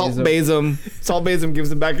Lisa salt bays him. Salt bays him,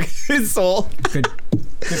 gives him back his soul. Good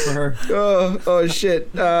for her. Oh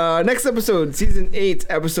shit. Next episode, season 8,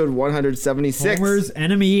 episode 176. Homer's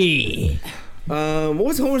enemy. What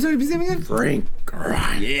was Homer's name again? Frank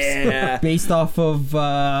Grimes. Yeah. Based off of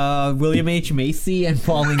William H. Macy and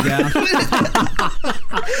Falling Down.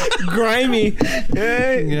 Grimy.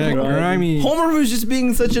 Hey. Yeah, grimy. Homer was just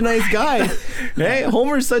being such a nice guy. Hey,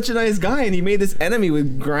 Homer's such a nice guy, and he made this enemy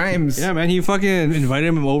with Grimes. Yeah, man, he fucking invited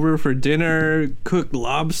him over for dinner, cooked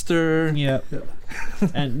lobster. Yep.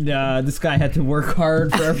 And this guy had to work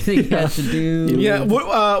hard for everything he had to do. Yeah.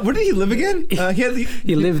 Where did he live again?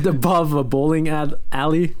 He lived above a bowling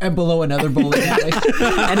alley. And below another bowling alley.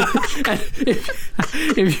 And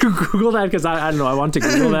if you Google that, because I don't know, I want to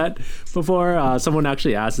Google that before. Someone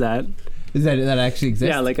actually asked that. Is that actually exists?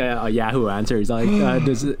 Yeah, like a Yahoo answer. He's like,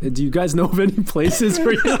 do you guys know of any places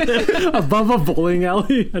where you live above a bowling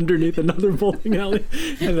alley, underneath another bowling alley?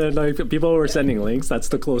 And then like people were sending links. That's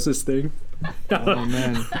the closest thing. Oh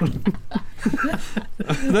man,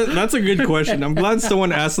 that's a good question. I'm glad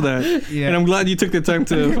someone asked that, and I'm glad you took the time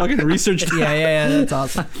to fucking research. Yeah, that's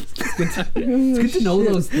awesome. It's good to know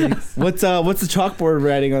those things. What's the chalkboard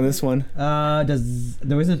writing on this one?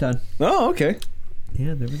 There wasn't done. Oh, okay.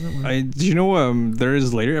 Yeah, there wasn't one. Do you know there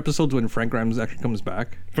is later episodes when Frank Grimes actually comes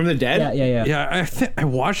back? From the dead? Yeah. Yeah, I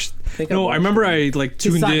watched. I remember I like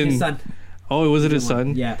tuned in. His son. Oh, was it his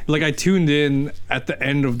son? Yeah. Like I tuned in at the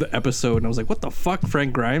end of the episode and I was like, what the fuck,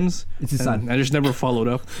 Frank Grimes? It's his And son. I just never followed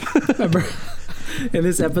up. In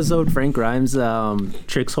this episode, Frank Grimes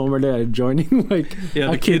tricks Homer to joining like Yeah,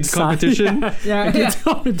 a the kids competition. a kids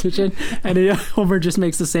competition, and Homer just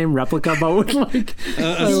makes the same replica, but with like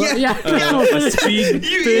A speed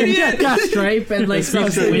thing. Stripe and like some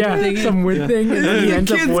weird thing. some weird thing, and then he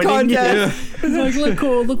ends up Kids winning. contest. It's like,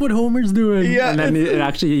 look what Homer's doing. Yeah. And then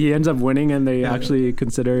he ends up winning, and they actually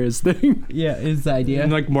consider his thing. Yeah, is the idea.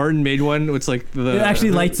 And like Martin made one. It's like the. It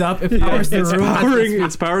actually lights up. It powers the It's room.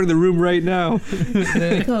 It's powering the room right now.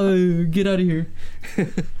 Like, oh, get out of here.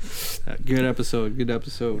 Good episode. Good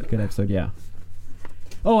episode. Good episode, yeah.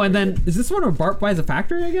 Oh, and then is this one where Bart buys a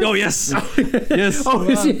factory? I guess. Oh yes, yes. Oh,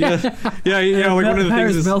 is he? Yeah. Like one of the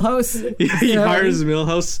things is Millhouse. he hires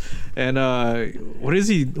Millhouse, and what is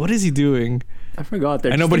he doing? I forgot.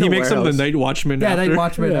 I know, but he makes him the night watchman. Yeah, after. Night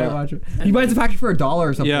Watchman. He buys a factory for $1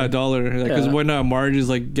 or something. Yeah, $1. Because Yeah. when Marge is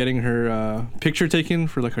like getting her picture taken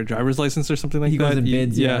for like her driver's license or something like He that, goes and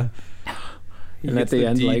bids, yeah. He And at gets the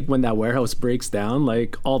end, deed. like when that warehouse breaks down,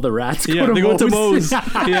 like all the rats Yeah, they go to Moe's.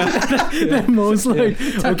 Yeah, Then Moe's like,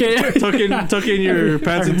 okay, tuck in your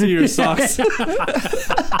pants into your socks.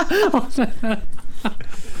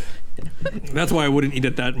 That's why I wouldn't eat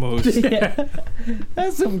at that Moe's. Yeah.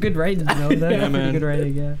 That's some good writing, you know. That's Yeah, pretty man. good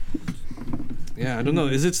writing, yeah. Yeah, I don't know.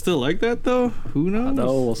 Is it still like that though? Who knows?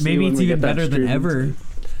 we'll see Maybe when it's we even get that better than streamed. ever.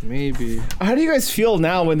 Maybe. How do you guys feel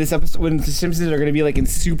now when the Simpsons are going to be like in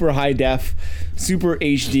super high def, super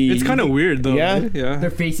HD? It's kind of weird though. Yeah? right? Yeah. Their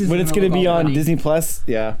faces. when it's going to be all on funny. Disney Plus.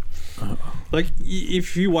 Yeah. Like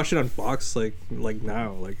if you watch it on Fox, like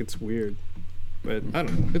now, like it's weird. But I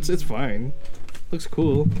don't know. It's fine. Looks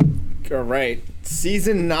cool. All right.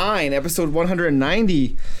 Season 9, episode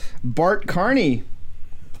 190. Bart Carney.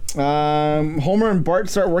 Homer and Bart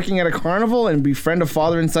start working at a carnival and befriend a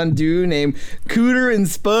father and son duo named Cooter and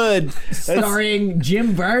Spud. Starring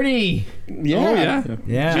Jim Varney. Yeah. Oh yeah.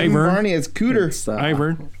 Yeah. Jim Ivern. Varney as Cooter. It's,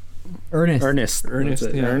 Ivern. Ernest. Ernest. Ernest.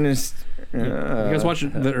 That's it. Yeah. Ernest. You guys watch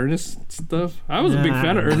the Ernest stuff? I was a big Nah.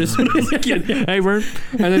 fan of Ernest when I was a kid. Ivern.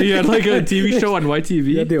 And then he had like a TV show on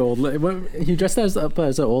YTV. Yeah, the old he dressed up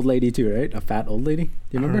as an old lady too, right? A fat old lady. Do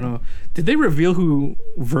you I remember? don't know. Did they reveal who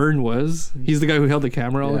Vern was? He's the guy who held the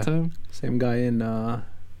camera all the Yeah. time. Same guy in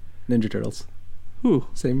Ninja Turtles. Who?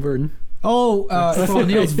 Same Vern. Oh, Paul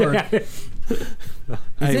Neal's Vern.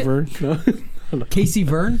 Hi, it? Vern. Casey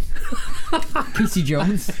Vern. Casey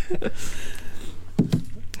Jones.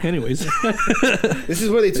 Anyways, This is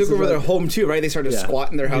where they took over their home too, right? They started Yeah.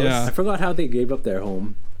 squatting their house. Yeah. I forgot how they gave up their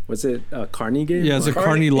home Was it Carney game? Yeah, it's a Or-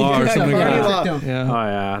 Carney Law or Yeah, something like Carney that. Law. Tricked him. Yeah. Oh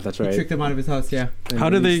yeah, that's He right. tricked him out of his house. Yeah. How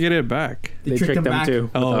did they get it back? They tricked tricked him them back. too.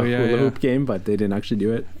 with Oh, the yeah, hula yeah. hoop game, but they didn't actually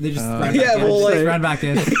do it. They just ran back yeah, in. well, Just like- ran back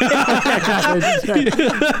in.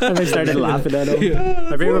 And they started laughing at him.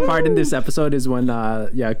 My favorite part in this episode is when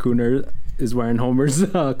Cooner is wearing Homer's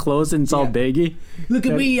clothes and it's all baggy. Look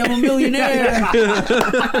at me, I'm a millionaire.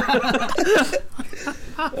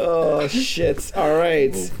 Oh shit! All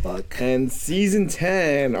right, and season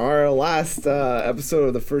 10, our last episode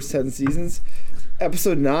of the first 10 seasons,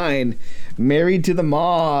 episode 9, Married to the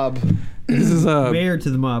Mob. This is a Mayor to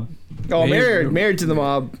the mob. Oh, Amazing. married to the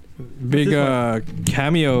Mob. big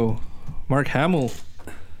cameo. Mark Hamill.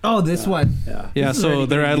 Oh, this one. Yeah. Yeah, This is so already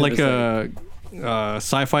they're at gonna like a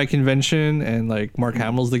sci-fi convention, and like Mark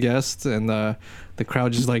Hamill's the guest, and the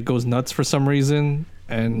crowd just like goes nuts for some reason,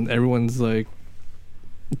 and everyone's like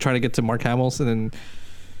trying to get to Mark Hamill, and then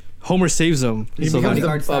Homer saves him. He So becomes then-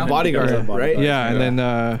 bodyguard a style? bodyguard, Yeah, right? bodyguard. yeah, and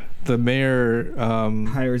then the mayor,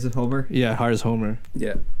 Hires of Homer. hires Homer.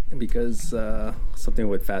 Yeah, because something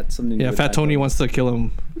with fat. Something. Yeah, with Fat Tony wants to kill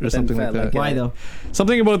him or then something like Fat, that. like, Why though?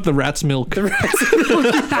 Something about the rat's milk.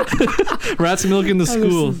 Rat's milk in the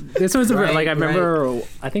school. This was Right, like I remember.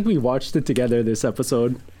 I think we watched it together. This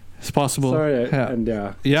episode. It's possible. Sorry, Yeah. and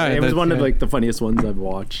Yeah, it was that- one of yeah. like the funniest ones I've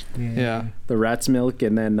watched. Yeah. The rat's milk,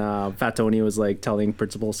 and then Fat Tony was like telling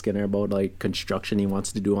Principal Skinner about like construction he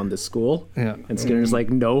wants to do on this school, Yeah. and Skinner's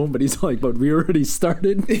like, no, but he's like, but we already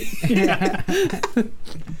started.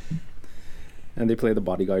 And they play the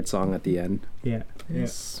Bodyguard song at the end. Yeah.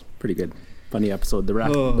 It's pretty good, funny episode. The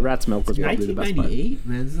Oh. rat's milk was probably the best part. 1998,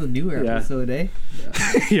 man. This is a newer Yeah. episode, eh?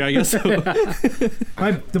 Yeah, I guess so.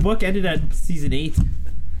 The book ended at season 8.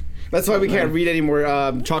 That's why we can't read any more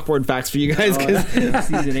chalkboard facts for you guys, because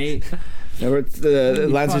Season 8. the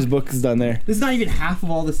Lancer's fuck. book is done there. This is not even half of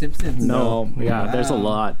all the Simpsons. No, yeah, there's a Wow.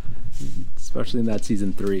 lot, especially in that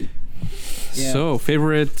season 3. Yeah. So,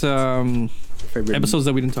 favorite Favorite episodes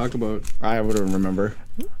that we didn't talk about. I wouldn't remember.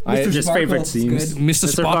 Mr. just Sparkle favorite is scenes. good. Mr. Mr.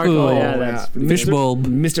 Sparkle. Sparkle, yeah, that's pretty Fish good. bulb.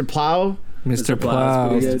 Mr. Plow. Mr. Plow's Plow.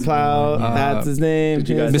 pretty Mr. good. Plow. That's his name. Did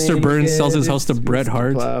you guys- His Mr. name Burns sells his is house to Bret Mr.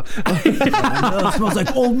 Hart. Plow. It smells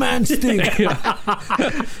like old man stink.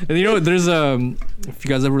 And you know, there's if you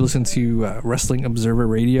guys ever listen to Wrestling Observer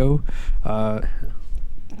Radio,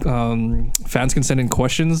 fans can send in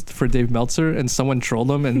questions for Dave Meltzer, and someone trolled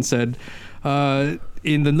him and said,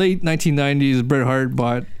 in the late 1990s, Bret Hart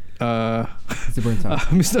bought It's a Burns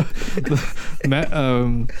house.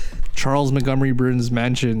 Charles Montgomery Burns'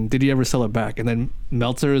 mansion. Did he ever sell it back? And then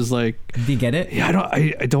Meltzer is like, Did you get it? yeah,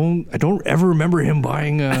 I don't ever remember him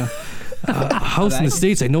buying a house in the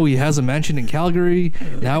States. I know he has a mansion in Calgary.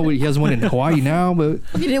 Now he has one in Hawaii now, but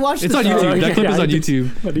You didn't watch it's the on show. YouTube. That clip Yeah, is on I did. YouTube.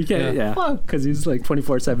 But he can't, Yeah. yeah, because he's like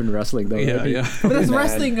 24/7 wrestling though. Yeah, Maybe. yeah. But that's Man.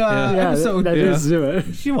 wrestling Yeah. Yeah, episode. that Yeah. is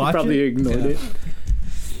it. You watch Probably it? ignored it.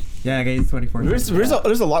 Yeah, guys, 24.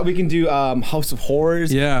 There's a lot we can do. House of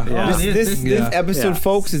Horrors. Yeah. Yeah. This Yeah. episode, Yeah.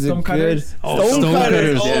 folks, is a good Stonecutters. Oh,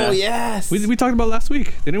 Stonecutters. Oh Yeah. yes. We talked about it last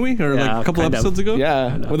week, didn't we? Or like Yeah, a couple kind of. episodes ago?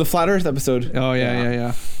 Yeah, with the Flat Earth episode. Oh,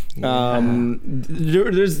 yeah.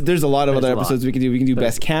 There's a lot of There's other a lot. episodes we can do. We can do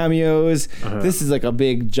best cameos. Uh-huh. This is like a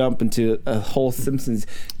big jump into a whole Simpsons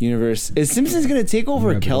universe. Is Simpsons gonna take over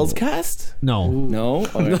Rabbit Kel's hole. cast? No. No.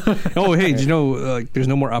 Okay. Oh, hey, do you know, like, there's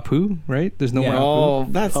no more Apu, right? There's no Yeah. more Apu.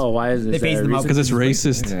 Oh, that's Oh, why is this? They phased them out Because it's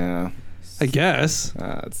racist, yeah. I guess.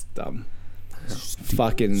 That's dumb.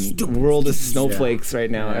 Fucking world of snowflakes right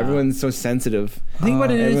now. Yeah. Everyone's so sensitive. Think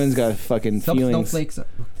what it is. Everyone's got fucking Some feelings. snowflakes look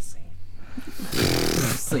the same.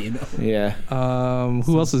 Just so you know. Yeah.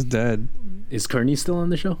 Who else is dead? Is Kearney still on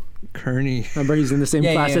the show? Kearney. Remember, he's in the same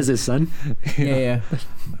Yeah, class yeah. as his son. Yeah.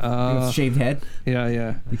 With shaved head.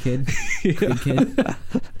 Yeah. The kid. Big kid.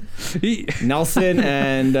 He- Nelson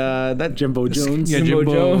and that Jimbo Jones. Yeah, Jimbo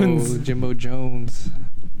Jones. Jimbo Jones.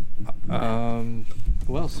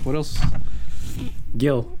 Who else? What else?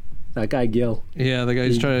 Gil. That guy Gil. Yeah, the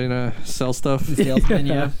guy's trying to sell stuff. The salesman,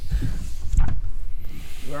 yeah.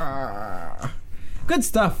 Good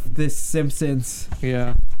stuff, this Simpsons.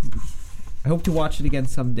 Yeah. I hope to watch it again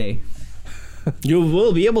someday. You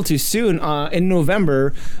will be able to soon in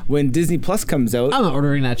November when Disney Plus comes out. I'm not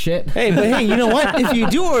ordering that shit. Hey, but hey, you know what? If you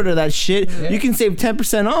do order that shit, you can save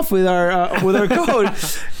 10% off with our code.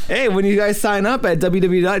 Hey, when you guys sign up at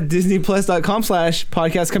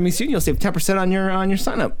www.disneyplus.com/podcast coming soon, you'll save 10% on your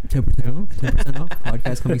sign up. 10% off. 10% off.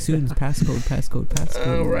 Podcast coming soon. Passcode.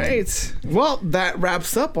 All right. Well, that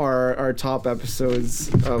wraps up our top episodes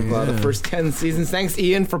of the first 10 seasons. Thanks,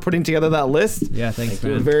 Ian, for putting together that list. Yeah, thanks, Thank you.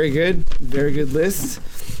 man. Very good list.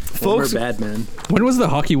 Former Folks, bad man. When was the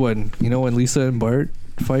hockey one? You know, when Lisa and Bart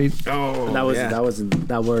fight. Oh, That was yeah. that was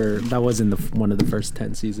in the one of the first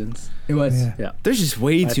 10 seasons. It was. Yeah. Yeah. There's just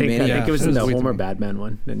way I too think, many. I think it was in the Way too Homer many. Batman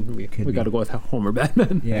one, and we Could be. got to go with Homer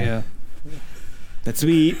Batman. Yeah. That's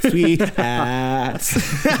sweet hats.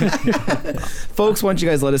 Folks, why don't you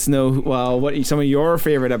guys let us know what some of your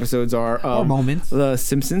favorite episodes are? Or moments. The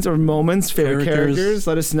Simpsons or moments, favorite Characters. characters.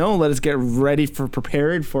 Let us know. Let us get ready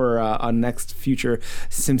prepared for our next future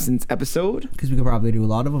Simpsons episode. Because we could probably do a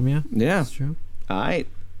lot of them, yeah. Yeah. That's true. All right.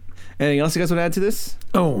 Anything else you guys want to add to this?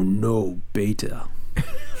 Oh no, Beta.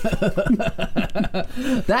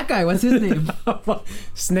 That guy, what's his name?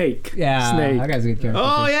 Snake. Yeah. Snake. That guy's a good character.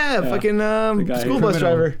 Oh too. yeah, fucking guy- school bus criminal.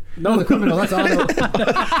 driver. No, the criminal. That's Otto.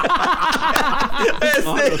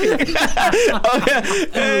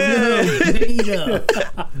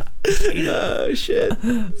 Oh shit.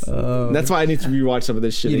 That's why I need to rewatch some of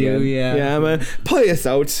this shit You again. do, yeah. Yeah, man. Play us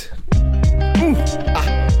out.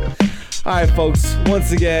 All right, folks.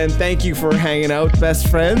 Once again, thank you for hanging out, best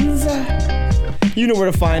friends. You know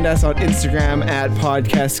where to find us on Instagram at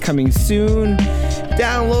Podcast Coming Soon.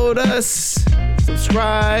 Download us,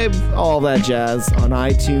 subscribe, all that jazz on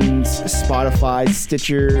iTunes, Spotify,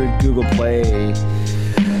 Stitcher, Google Play.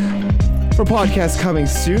 For Podcast Coming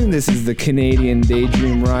Soon, this is the Canadian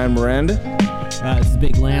Daydream Ryan Miranda. This is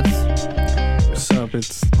Big Lance. What's up?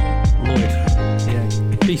 It's Lloyd.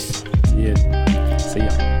 Yeah. Peace. Yeah. See ya.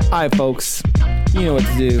 All right, folks. You know what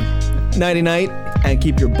to do. Nighty night, and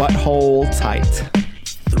keep your butthole tight.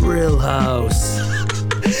 Thrill House.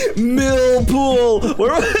 Millpool.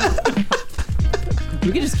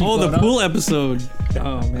 We can just keep Oh, the going pool episode.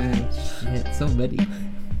 Oh man. up. Shit, so many.